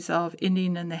activities of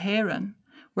Inine na hÉireann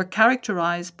were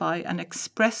characterised by an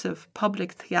expressive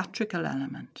public theatrical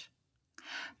element.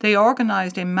 They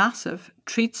organised a massive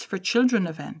Treats for Children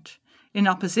event, in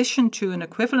opposition to an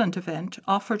equivalent event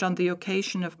offered on the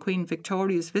occasion of Queen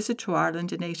Victoria's visit to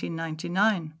Ireland in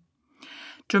 1899.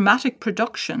 Dramatic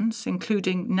productions,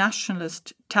 including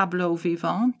nationalist tableaux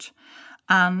vivants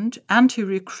and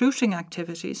anti-recruiting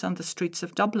activities on the streets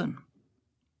of Dublin.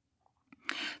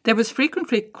 There was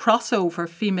frequently crossover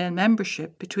female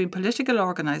membership between political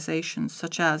organisations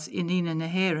such as Inina na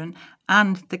hÉireann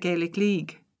and the Gaelic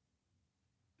League.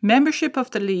 Membership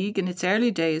of the League in its early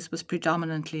days was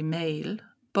predominantly male,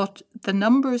 but the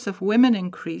numbers of women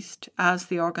increased as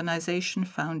the organisation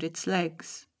found its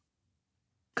legs.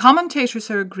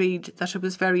 Commentators are agreed that it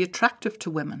was very attractive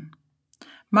to women.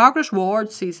 Margaret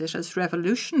Ward sees it as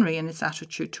revolutionary in its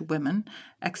attitude to women,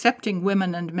 accepting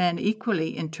women and men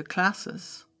equally into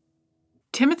classes.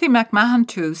 Timothy McMahon,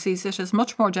 too, sees it as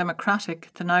much more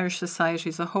democratic than Irish society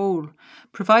as a whole,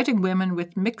 providing women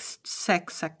with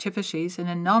mixed-sex activities in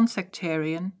a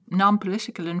non-sectarian,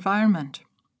 non-political environment.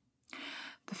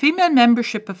 The female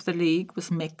membership of the League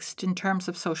was mixed in terms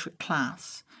of social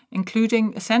class,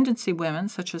 including ascendancy women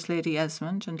such as Lady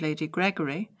Esmond and Lady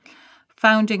Gregory,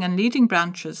 founding and leading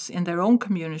branches in their own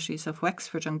communities of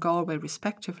Wexford and Galway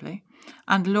respectively,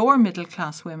 and lower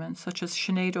middle-class women such as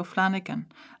Sinead O'Flanagan,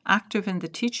 active in the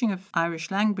teaching of Irish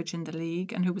language in the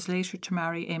League and who was later to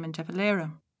marry Eamon de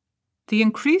Valera. The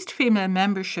increased female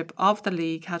membership of the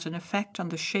League had an effect on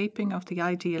the shaping of the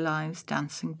idealised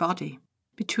dancing body.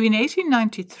 Between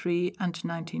 1893 and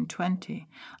 1920,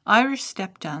 Irish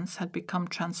step dance had become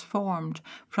transformed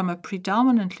from a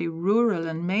predominantly rural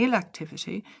and male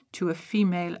activity to a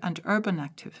female and urban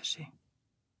activity.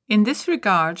 In this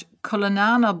regard,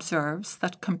 Cullinan observes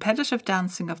that competitive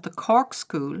dancing of the Cork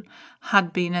School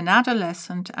had been an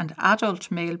adolescent and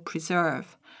adult male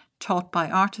preserve taught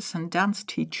by artisan dance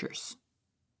teachers.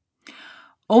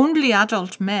 Only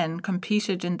adult men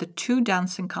competed in the two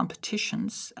dancing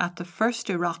competitions at the first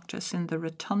Oireachtas in the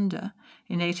Rotunda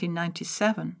in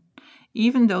 1897,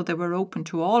 even though they were open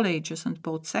to all ages and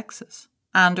both sexes.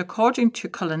 And according to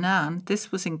Cullinan,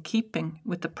 this was in keeping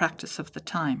with the practice of the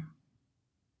time.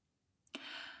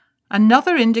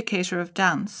 Another indicator of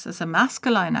dance as a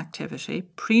masculine activity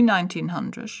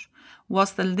pre-1900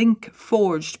 was the link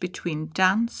forged between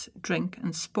dance, drink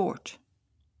and sport.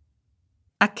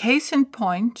 A case in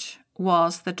point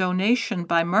was the donation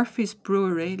by Murphy's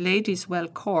Brewery, Ladies Well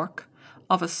Cork,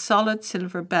 of a solid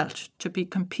silver belt to be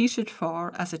competed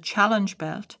for as a challenge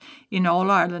belt in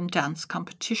All-Ireland dance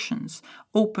competitions,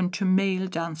 open to male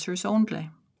dancers only.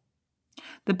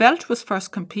 The belt was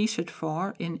first competed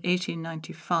for in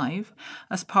 1895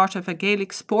 as part of a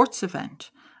Gaelic sports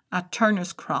event at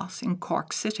Turner's Cross in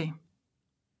Cork City.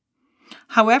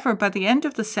 However, by the end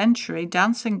of the century,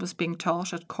 dancing was being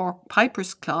taught at Cork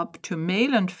Pipers Club to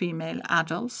male and female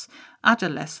adults,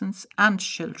 adolescents and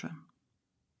children.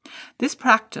 This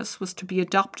practice was to be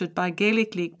adopted by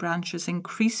Gaelic League branches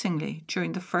increasingly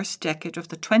during the first decade of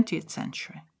the 20th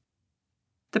century.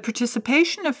 The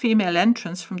participation of female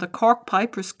entrants from the Cork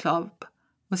Pipers Club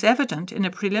was evident in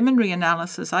a preliminary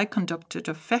analysis I conducted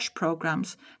of feis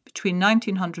programmes between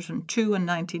 1902 and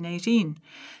 1918,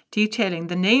 detailing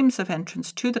the names of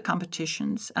entrants to the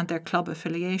competitions and their club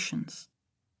affiliations.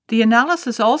 The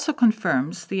analysis also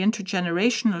confirms the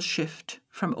intergenerational shift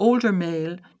from older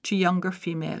male to younger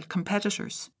female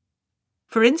competitors.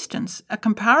 For instance, a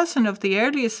comparison of the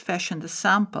earliest feis in the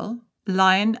sample,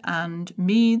 Lyon and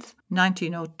Meath,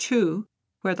 1902,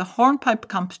 where the hornpipe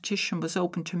competition was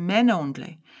open to men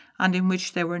only and in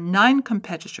which there were 9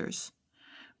 competitors,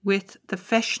 with the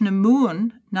Feis na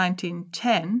Muan,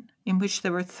 1910, in which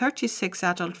there were 36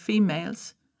 adult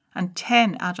females and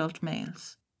 10 adult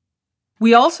males.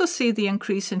 We also see the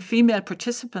increase in female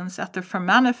participants at the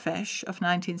Fermanagh Feis of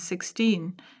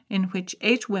 1916, in which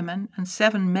 8 women and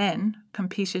 7 men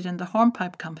competed in the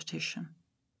hornpipe competition.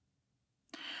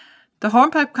 The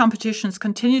hornpipe competitions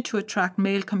continued to attract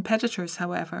male competitors,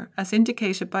 however, as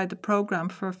indicated by the programme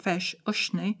for Feis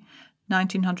Uisne,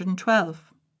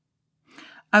 1912.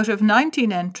 Out of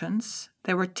 19 entrants,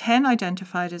 there were 10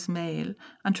 identified as male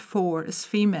and 4 as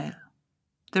female,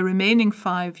 the remaining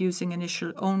 5 using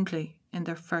initial only in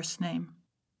their first name.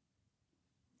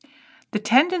 The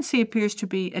tendency appears to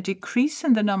be a decrease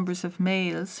in the numbers of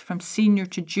males from senior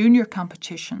to junior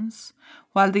competitions,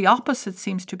 while the opposite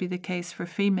seems to be the case for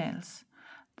females.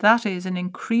 That is, an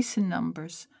increase in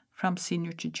numbers from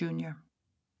senior to junior.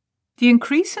 The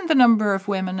increase in the number of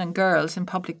women and girls in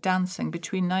public dancing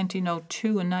between 1902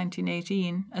 and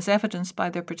 1918, as evidenced by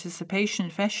their participation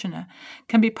in Feisina,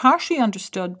 can be partially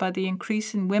understood by the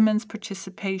increase in women's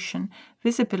participation,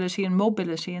 visibility and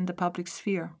mobility in the public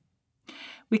sphere.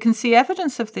 We can see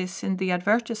evidence of this in the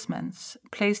advertisements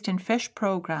placed in FEIS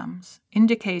programmes,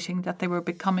 indicating that they were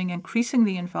becoming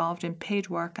increasingly involved in paid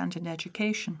work and in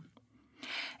education.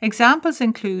 Examples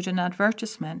include an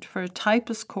advertisement for a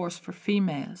typist course for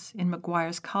females in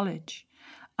Maguire's College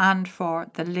and for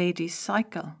the Ladies'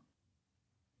 Cycle.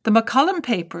 The Macallum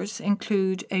papers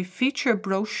include a feature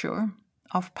brochure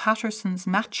of Patterson's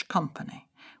Match Company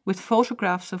with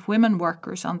photographs of women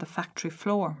workers on the factory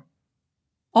floor.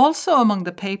 Also among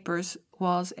the papers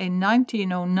was a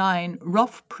 1909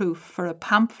 rough proof for a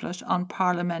pamphlet on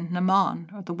Parliament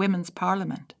Naman, or the Women's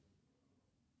Parliament.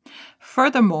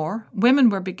 Furthermore, women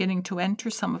were beginning to enter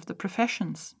some of the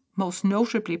professions, most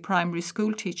notably primary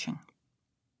school teaching.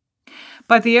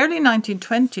 By the early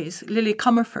 1920s, Lily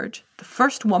Comerford, the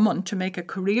first woman to make a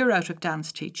career out of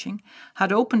dance teaching,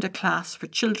 had opened a class for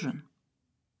children.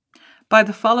 By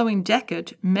the following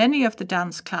decade, many of the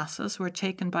dance classes were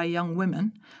taken by young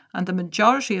women, and the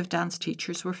majority of dance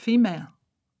teachers were female.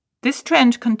 This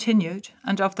trend continued,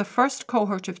 and of the first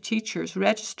cohort of teachers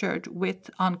registered with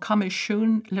An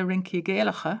Comisiún le Rinci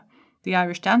Gaeilge, the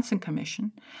Irish Dancing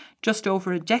Commission, just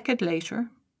over a decade later,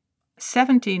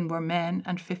 17 were men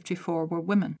and 54 were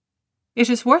women. It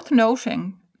is worth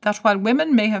noting that while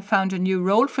women may have found a new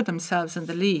role for themselves in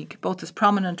the League, both as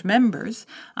prominent members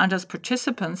and as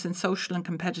participants in social and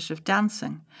competitive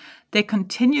dancing, they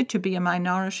continued to be a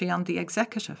minority on the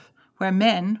executive, where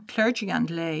men, clergy and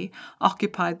lay,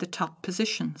 occupied the top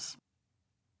positions.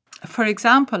 For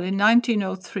example, in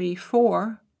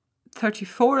 1903-04,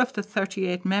 34 of the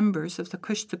 38 members of the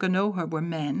Cuiste Gnóthar were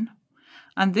men,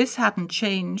 and this hadn't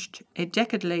changed a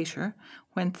decade later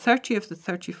when 30 of the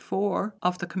 34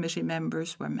 of the committee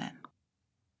members were men.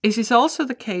 It is also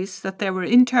the case that there were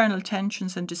internal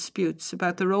tensions and disputes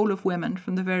about the role of women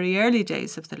from the very early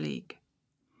days of the League.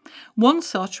 One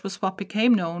such was what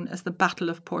became known as the Battle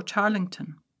of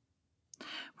Portarlington,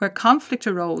 where conflict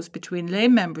arose between lay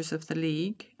members of the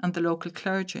League and the local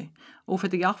clergy over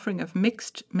the offering of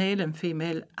mixed male and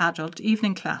female adult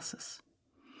evening classes.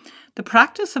 The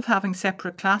practice of having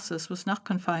separate classes was not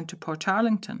confined to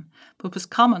Portarlington, but was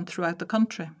common throughout the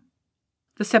country.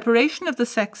 The separation of the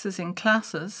sexes in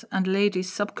classes and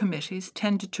ladies' subcommittees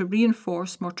tended to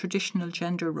reinforce more traditional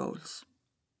gender roles.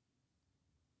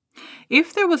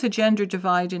 If there was a gender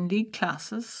divide in league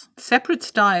classes, separate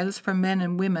styles for men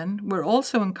and women were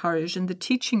also encouraged in the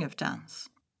teaching of dance.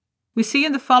 We see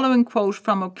in the following quote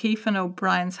from O'Keeffe and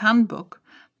O'Brien's handbook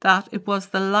that it was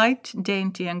the light,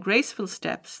 dainty and graceful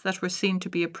steps that were seen to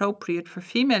be appropriate for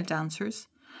female dancers,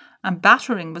 and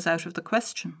battering was out of the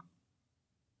question.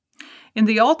 In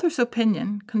the author's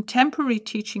opinion, contemporary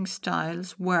teaching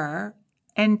styles were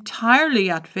entirely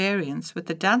at variance with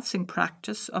the dancing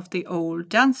practice of the old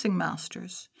dancing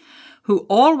masters, who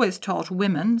always taught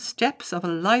women steps of a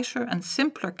lighter and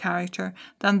simpler character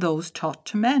than those taught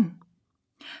to men.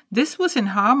 This was in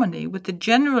harmony with the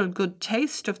general good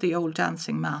taste of the old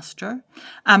dancing master,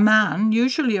 a man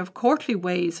usually of courtly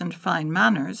ways and fine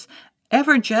manners,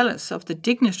 ever jealous of the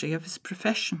dignity of his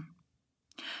profession.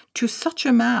 To such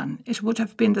a man it would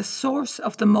have been the source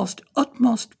of the most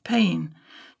utmost pain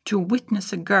to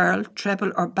witness a girl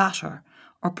treble or batter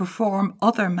or perform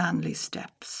other manly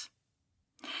steps.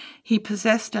 He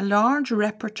possessed a large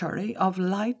repertory of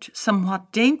light,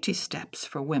 somewhat dainty steps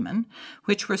for women,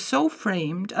 which were so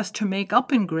framed as to make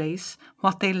up in grace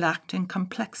what they lacked in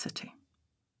complexity.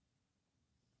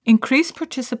 Increased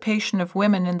participation of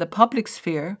women in the public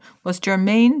sphere was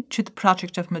germane to the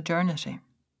project of modernity.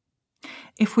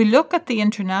 If we look at the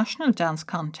international dance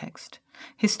context,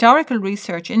 historical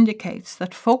research indicates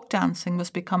that folk dancing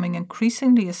was becoming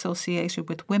increasingly associated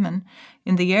with women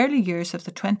in the early years of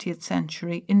the 20th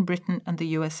century in Britain and the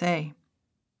USA.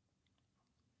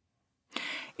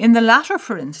 In the latter,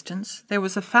 for instance, there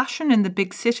was a fashion in the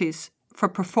big cities for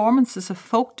performances of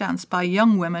folk dance by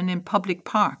young women in public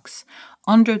parks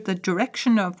under the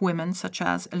direction of women such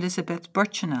as Elizabeth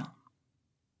Burchinell.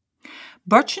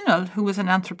 Burchinell, who was an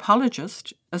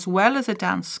anthropologist as well as a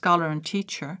dance scholar and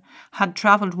teacher, had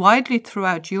travelled widely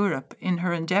throughout Europe in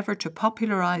her endeavour to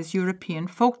popularise European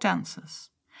folk dances.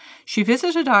 She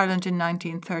visited Ireland in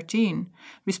 1913,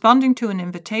 responding to an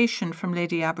invitation from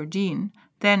Lady Aberdeen,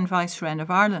 then Vicereine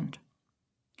of Ireland.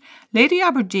 Lady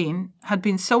Aberdeen had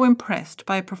been so impressed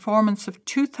by a performance of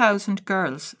 2,000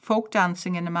 girls folk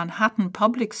dancing in a Manhattan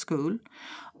public school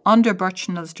under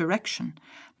Burchinell's direction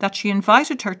that she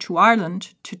invited her to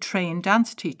Ireland to train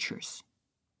dance teachers.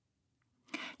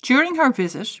 During her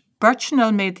visit,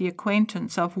 Burchinell made the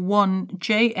acquaintance of one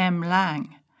J.M.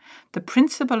 Lang, the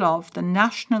principal of the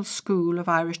National School of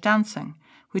Irish Dancing,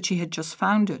 which he had just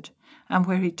founded, and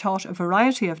where he taught a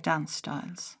variety of dance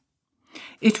styles.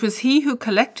 It was he who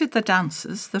collected the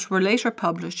dances that were later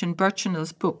published in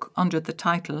Burchenill's book under the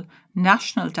title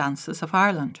National Dances of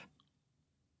Ireland.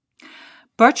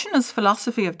 Burchenill's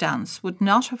philosophy of dance would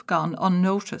not have gone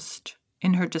unnoticed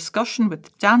in her discussion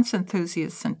with dance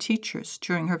enthusiasts and teachers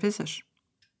during her visit.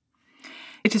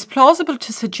 It is plausible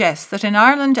to suggest that in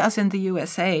Ireland, as in the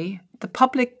USA, the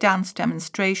public dance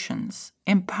demonstrations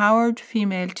empowered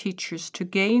female teachers to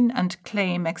gain and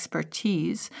claim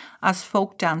expertise as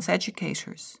folk dance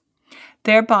educators,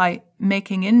 thereby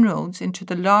making inroads into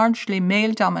the largely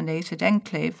male-dominated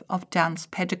enclave of dance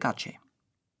pedagogy.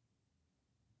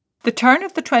 The turn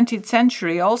of the 20th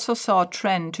century also saw a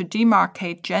trend to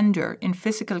demarcate gender in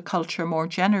physical culture more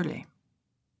generally.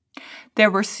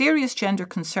 There were serious gender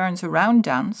concerns around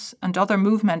dance and other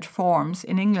movement forms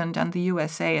in England and the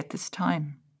USA at this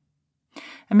time.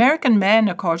 American men,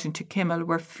 according to Kimmel,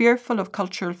 were fearful of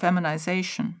cultural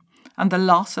feminization and the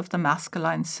loss of the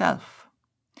masculine self.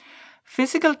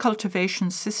 Physical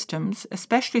cultivation systems,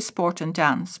 especially sport and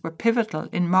dance, were pivotal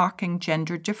in marking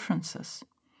gender differences.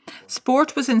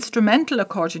 Sport was instrumental,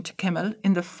 according to Kimmel,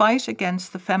 in the fight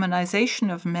against the feminization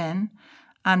of men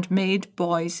and made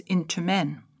boys into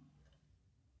men.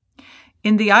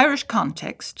 In the Irish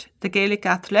context, the Gaelic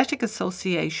Athletic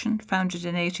Association, founded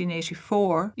in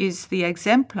 1884, is the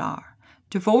exemplar,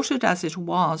 devoted as it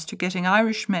was to getting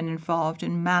Irish men involved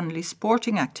in manly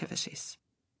sporting activities.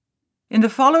 In the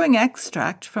following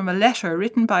extract from a letter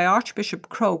written by Archbishop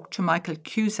Croke to Michael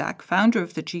Cusack, founder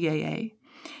of the GAA,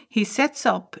 he sets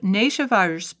up native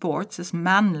Irish sports as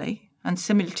manly and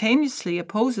simultaneously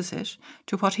opposes it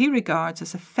to what he regards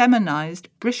as a feminized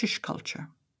British culture.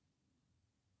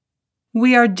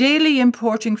 We are daily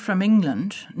importing from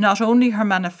England not only her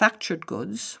manufactured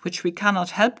goods, which we cannot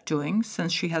help doing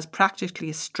since she has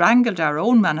practically strangled our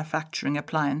own manufacturing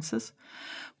appliances,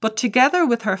 but together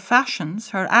with her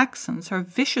fashions, her accents, her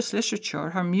vicious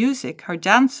literature, her music, her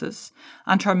dances,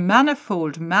 and her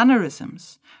manifold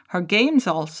mannerisms, her games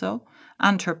also,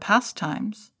 and her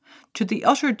pastimes, to the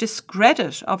utter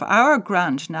discredit of our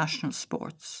grand national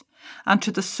sports, and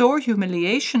to the sore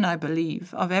humiliation, I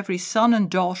believe, of every son and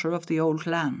daughter of the old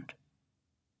land.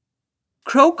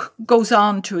 Croke goes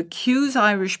on to accuse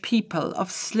Irish people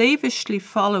of slavishly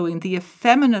following the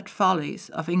effeminate follies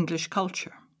of English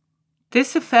culture.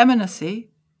 This effeminacy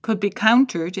could be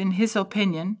countered, in his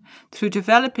opinion, through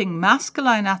developing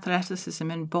masculine athleticism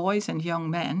in boys and young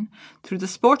men through the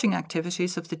sporting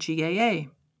activities of the GAA.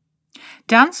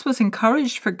 Dance was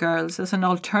encouraged for girls as an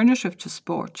alternative to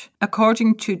sport,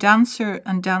 according to dancer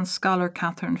and dance scholar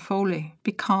Catherine Foley,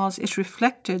 because it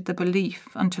reflected the belief,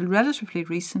 until relatively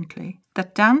recently,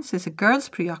 that dance is a girl's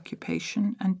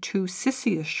preoccupation and too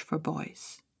sissyish for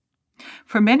boys.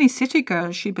 For many city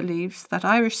girls, she believes that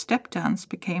Irish step dance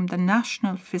became the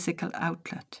national physical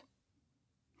outlet.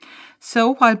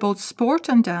 So, while both sport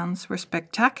and dance were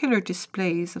spectacular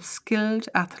displays of skilled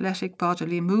athletic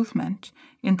bodily movement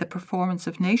in the performance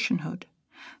of nationhood,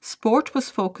 sport was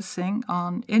focusing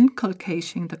on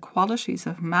inculcating the qualities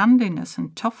of manliness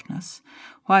and toughness,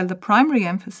 while the primary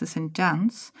emphasis in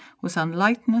dance was on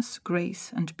lightness,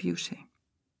 grace, and beauty.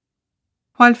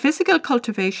 While physical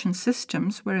cultivation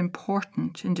systems were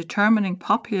important in determining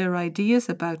popular ideas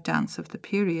about dance of the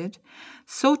period,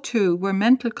 so too were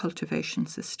mental cultivation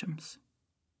systems.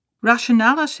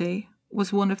 Rationality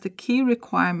was one of the key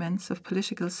requirements of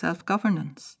political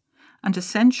self-governance and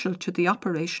essential to the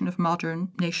operation of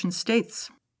modern nation-states.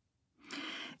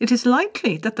 It is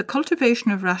likely that the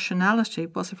cultivation of rationality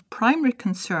was of primary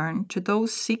concern to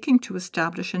those seeking to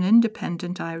establish an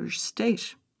independent Irish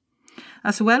state,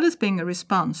 as well as being a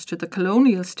response to the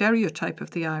colonial stereotype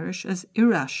of the Irish as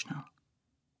irrational.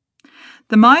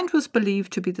 The mind was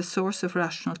believed to be the source of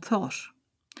rational thought.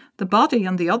 The body,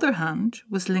 on the other hand,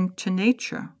 was linked to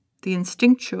nature, the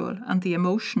instinctual and the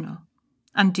emotional,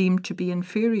 and deemed to be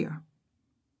inferior.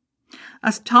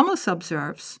 As Thomas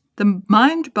observes, the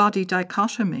mind-body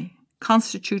dichotomy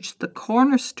constitutes the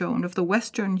cornerstone of the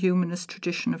Western humanist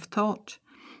tradition of thought,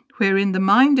 wherein the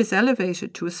mind is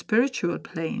elevated to a spiritual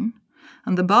plane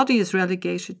and the body is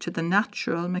relegated to the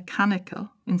natural,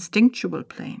 mechanical, instinctual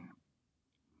plane.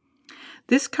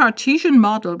 This Cartesian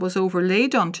model was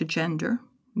overlaid onto gender,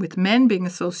 with men being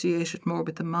associated more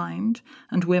with the mind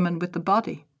and women with the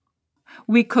body.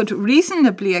 We could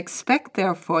reasonably expect,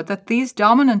 therefore, that these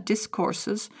dominant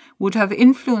discourses would have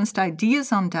influenced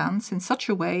ideas on dance in such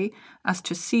a way as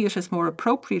to see it as more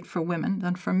appropriate for women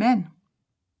than for men.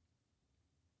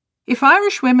 If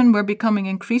Irish women were becoming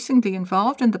increasingly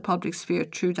involved in the public sphere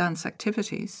through dance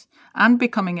activities and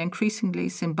becoming increasingly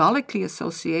symbolically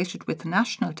associated with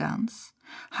national dance,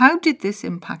 how did this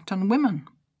impact on women?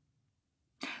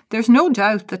 There's no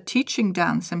doubt that teaching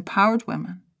dance empowered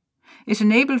women. It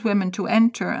enabled women to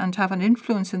enter and have an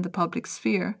influence in the public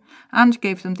sphere and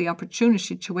gave them the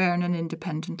opportunity to earn an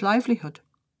independent livelihood.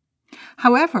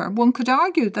 However, one could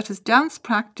argue that as dance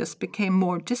practice became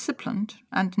more disciplined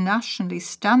and nationally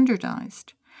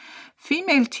standardized,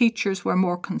 female teachers were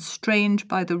more constrained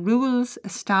by the rules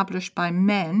established by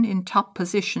men in top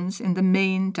positions in the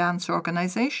main dance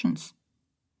organizations.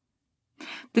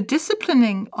 The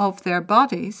disciplining of their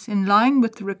bodies, in line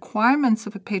with the requirements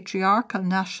of a patriarchal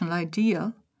national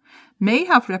ideal, may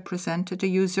have represented a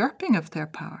usurping of their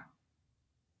power.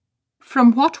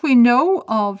 From what we know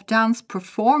of dance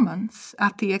performance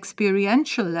at the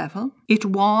experiential level, it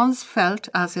was felt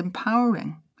as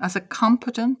empowering, as a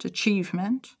competent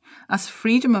achievement, as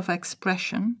freedom of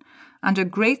expression, and a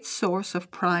great source of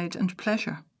pride and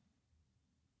pleasure.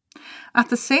 At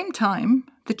the same time,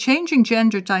 the changing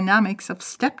gender dynamics of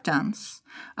step dance,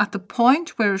 at the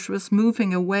point where it was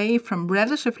moving away from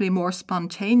relatively more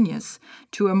spontaneous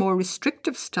to a more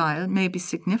restrictive style, may be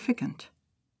significant.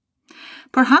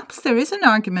 Perhaps there is an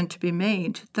argument to be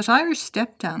made that Irish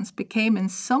step dance became in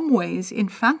some ways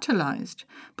infantilized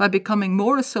by becoming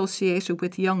more associated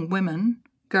with young women,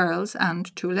 girls,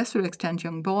 and to a lesser extent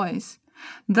young boys,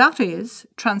 that is,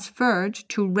 transferred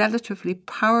to relatively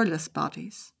powerless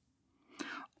bodies.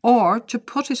 Or, to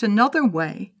put it another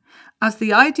way, as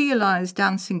the idealized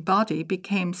dancing body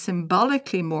became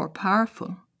symbolically more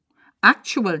powerful,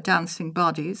 actual dancing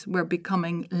bodies were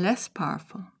becoming less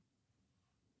powerful.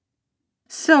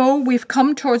 So we've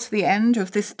come towards the end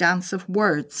of this dance of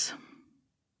words.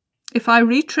 If I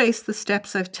retrace the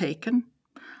steps I've taken,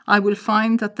 I will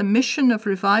find that the mission of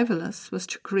revivalists was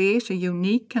to create a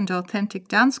unique and authentic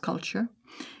dance culture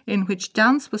in which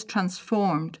dance was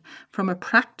transformed from a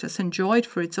practice enjoyed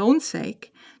for its own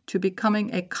sake to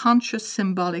becoming a conscious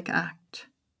symbolic act.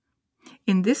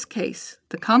 In this case,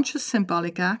 the conscious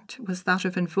symbolic act was that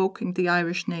of invoking the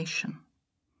Irish nation.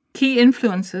 Key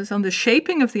influences on the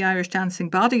shaping of the Irish dancing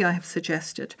body I have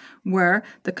suggested were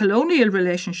the colonial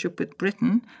relationship with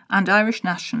Britain and Irish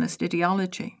nationalist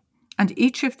ideology, and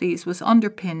each of these was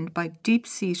underpinned by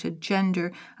deep-seated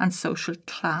gender and social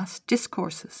class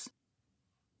discourses.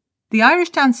 The Irish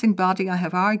dancing body, I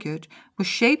have argued, was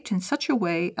shaped in such a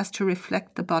way as to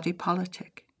reflect the body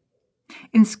politic.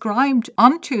 Inscribed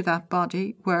onto that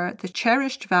body were the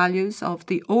cherished values of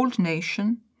the old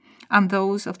nation and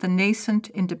those of the nascent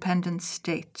independent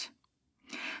state.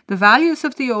 The values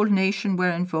of the old nation were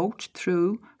invoked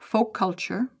through folk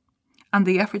culture and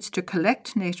the efforts to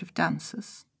collect native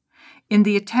dances, in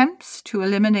the attempts to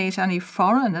eliminate any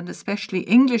foreign and especially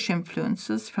English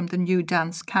influences from the new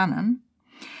dance canon,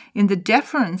 in the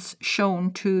deference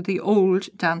shown to the old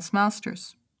dance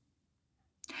masters.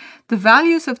 The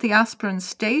values of the aspirant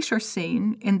state are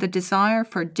seen in the desire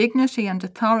for dignity and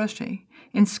authority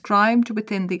inscribed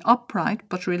within the upright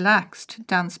but relaxed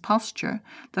dance posture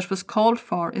that was called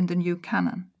for in the new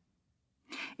canon.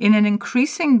 In an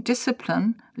increasing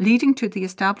discipline leading to the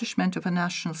establishment of a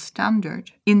national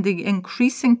standard, in the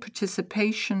increasing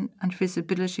participation and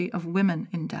visibility of women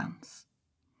in dance.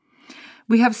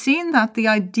 We have seen that the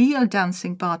ideal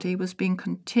dancing body was being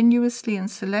continuously and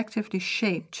selectively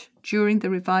shaped during the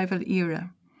revival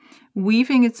era,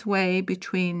 weaving its way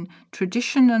between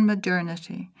tradition and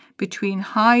modernity, between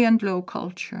high and low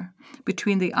culture,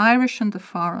 between the Irish and the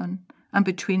foreign, and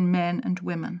between men and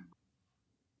women.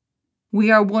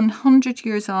 We are 100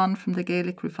 years on from the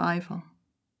Gaelic revival,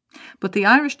 but the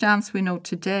Irish dance we know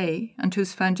today, and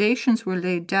whose foundations were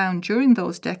laid down during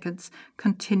those decades,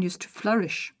 continues to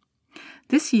flourish.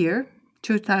 This year,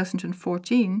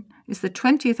 2014, is the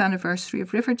 20th anniversary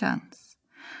of Riverdance,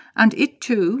 and it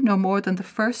too, no more than the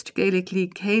first Gaelic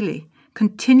League Céilí,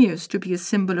 continues to be a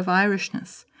symbol of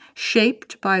Irishness,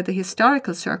 shaped by the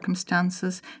historical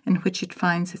circumstances in which it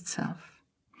finds itself.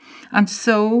 And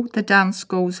so the dance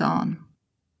goes on.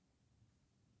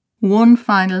 One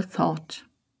final thought.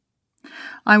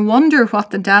 I wonder what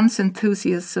the dance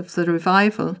enthusiasts of the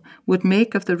revival would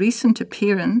make of the recent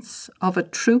appearance of a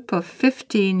troupe of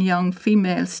 15 young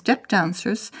female step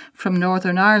dancers from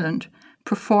Northern Ireland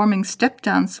performing step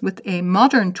dance with a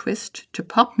modern twist to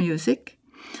pop music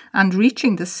and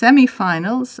reaching the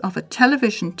semi-finals of a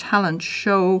television talent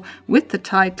show with the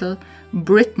title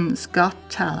Britain's Got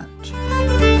Talent.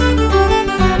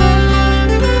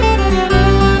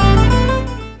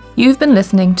 You've been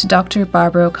listening to Dr.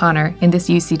 Barbara O'Connor in this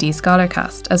UCD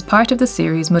Scholarcast as part of the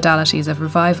series Modalities of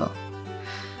Revival.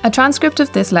 A transcript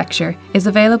of this lecture is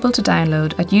available to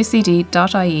download at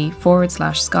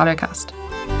ucd.ie/Scholarcast.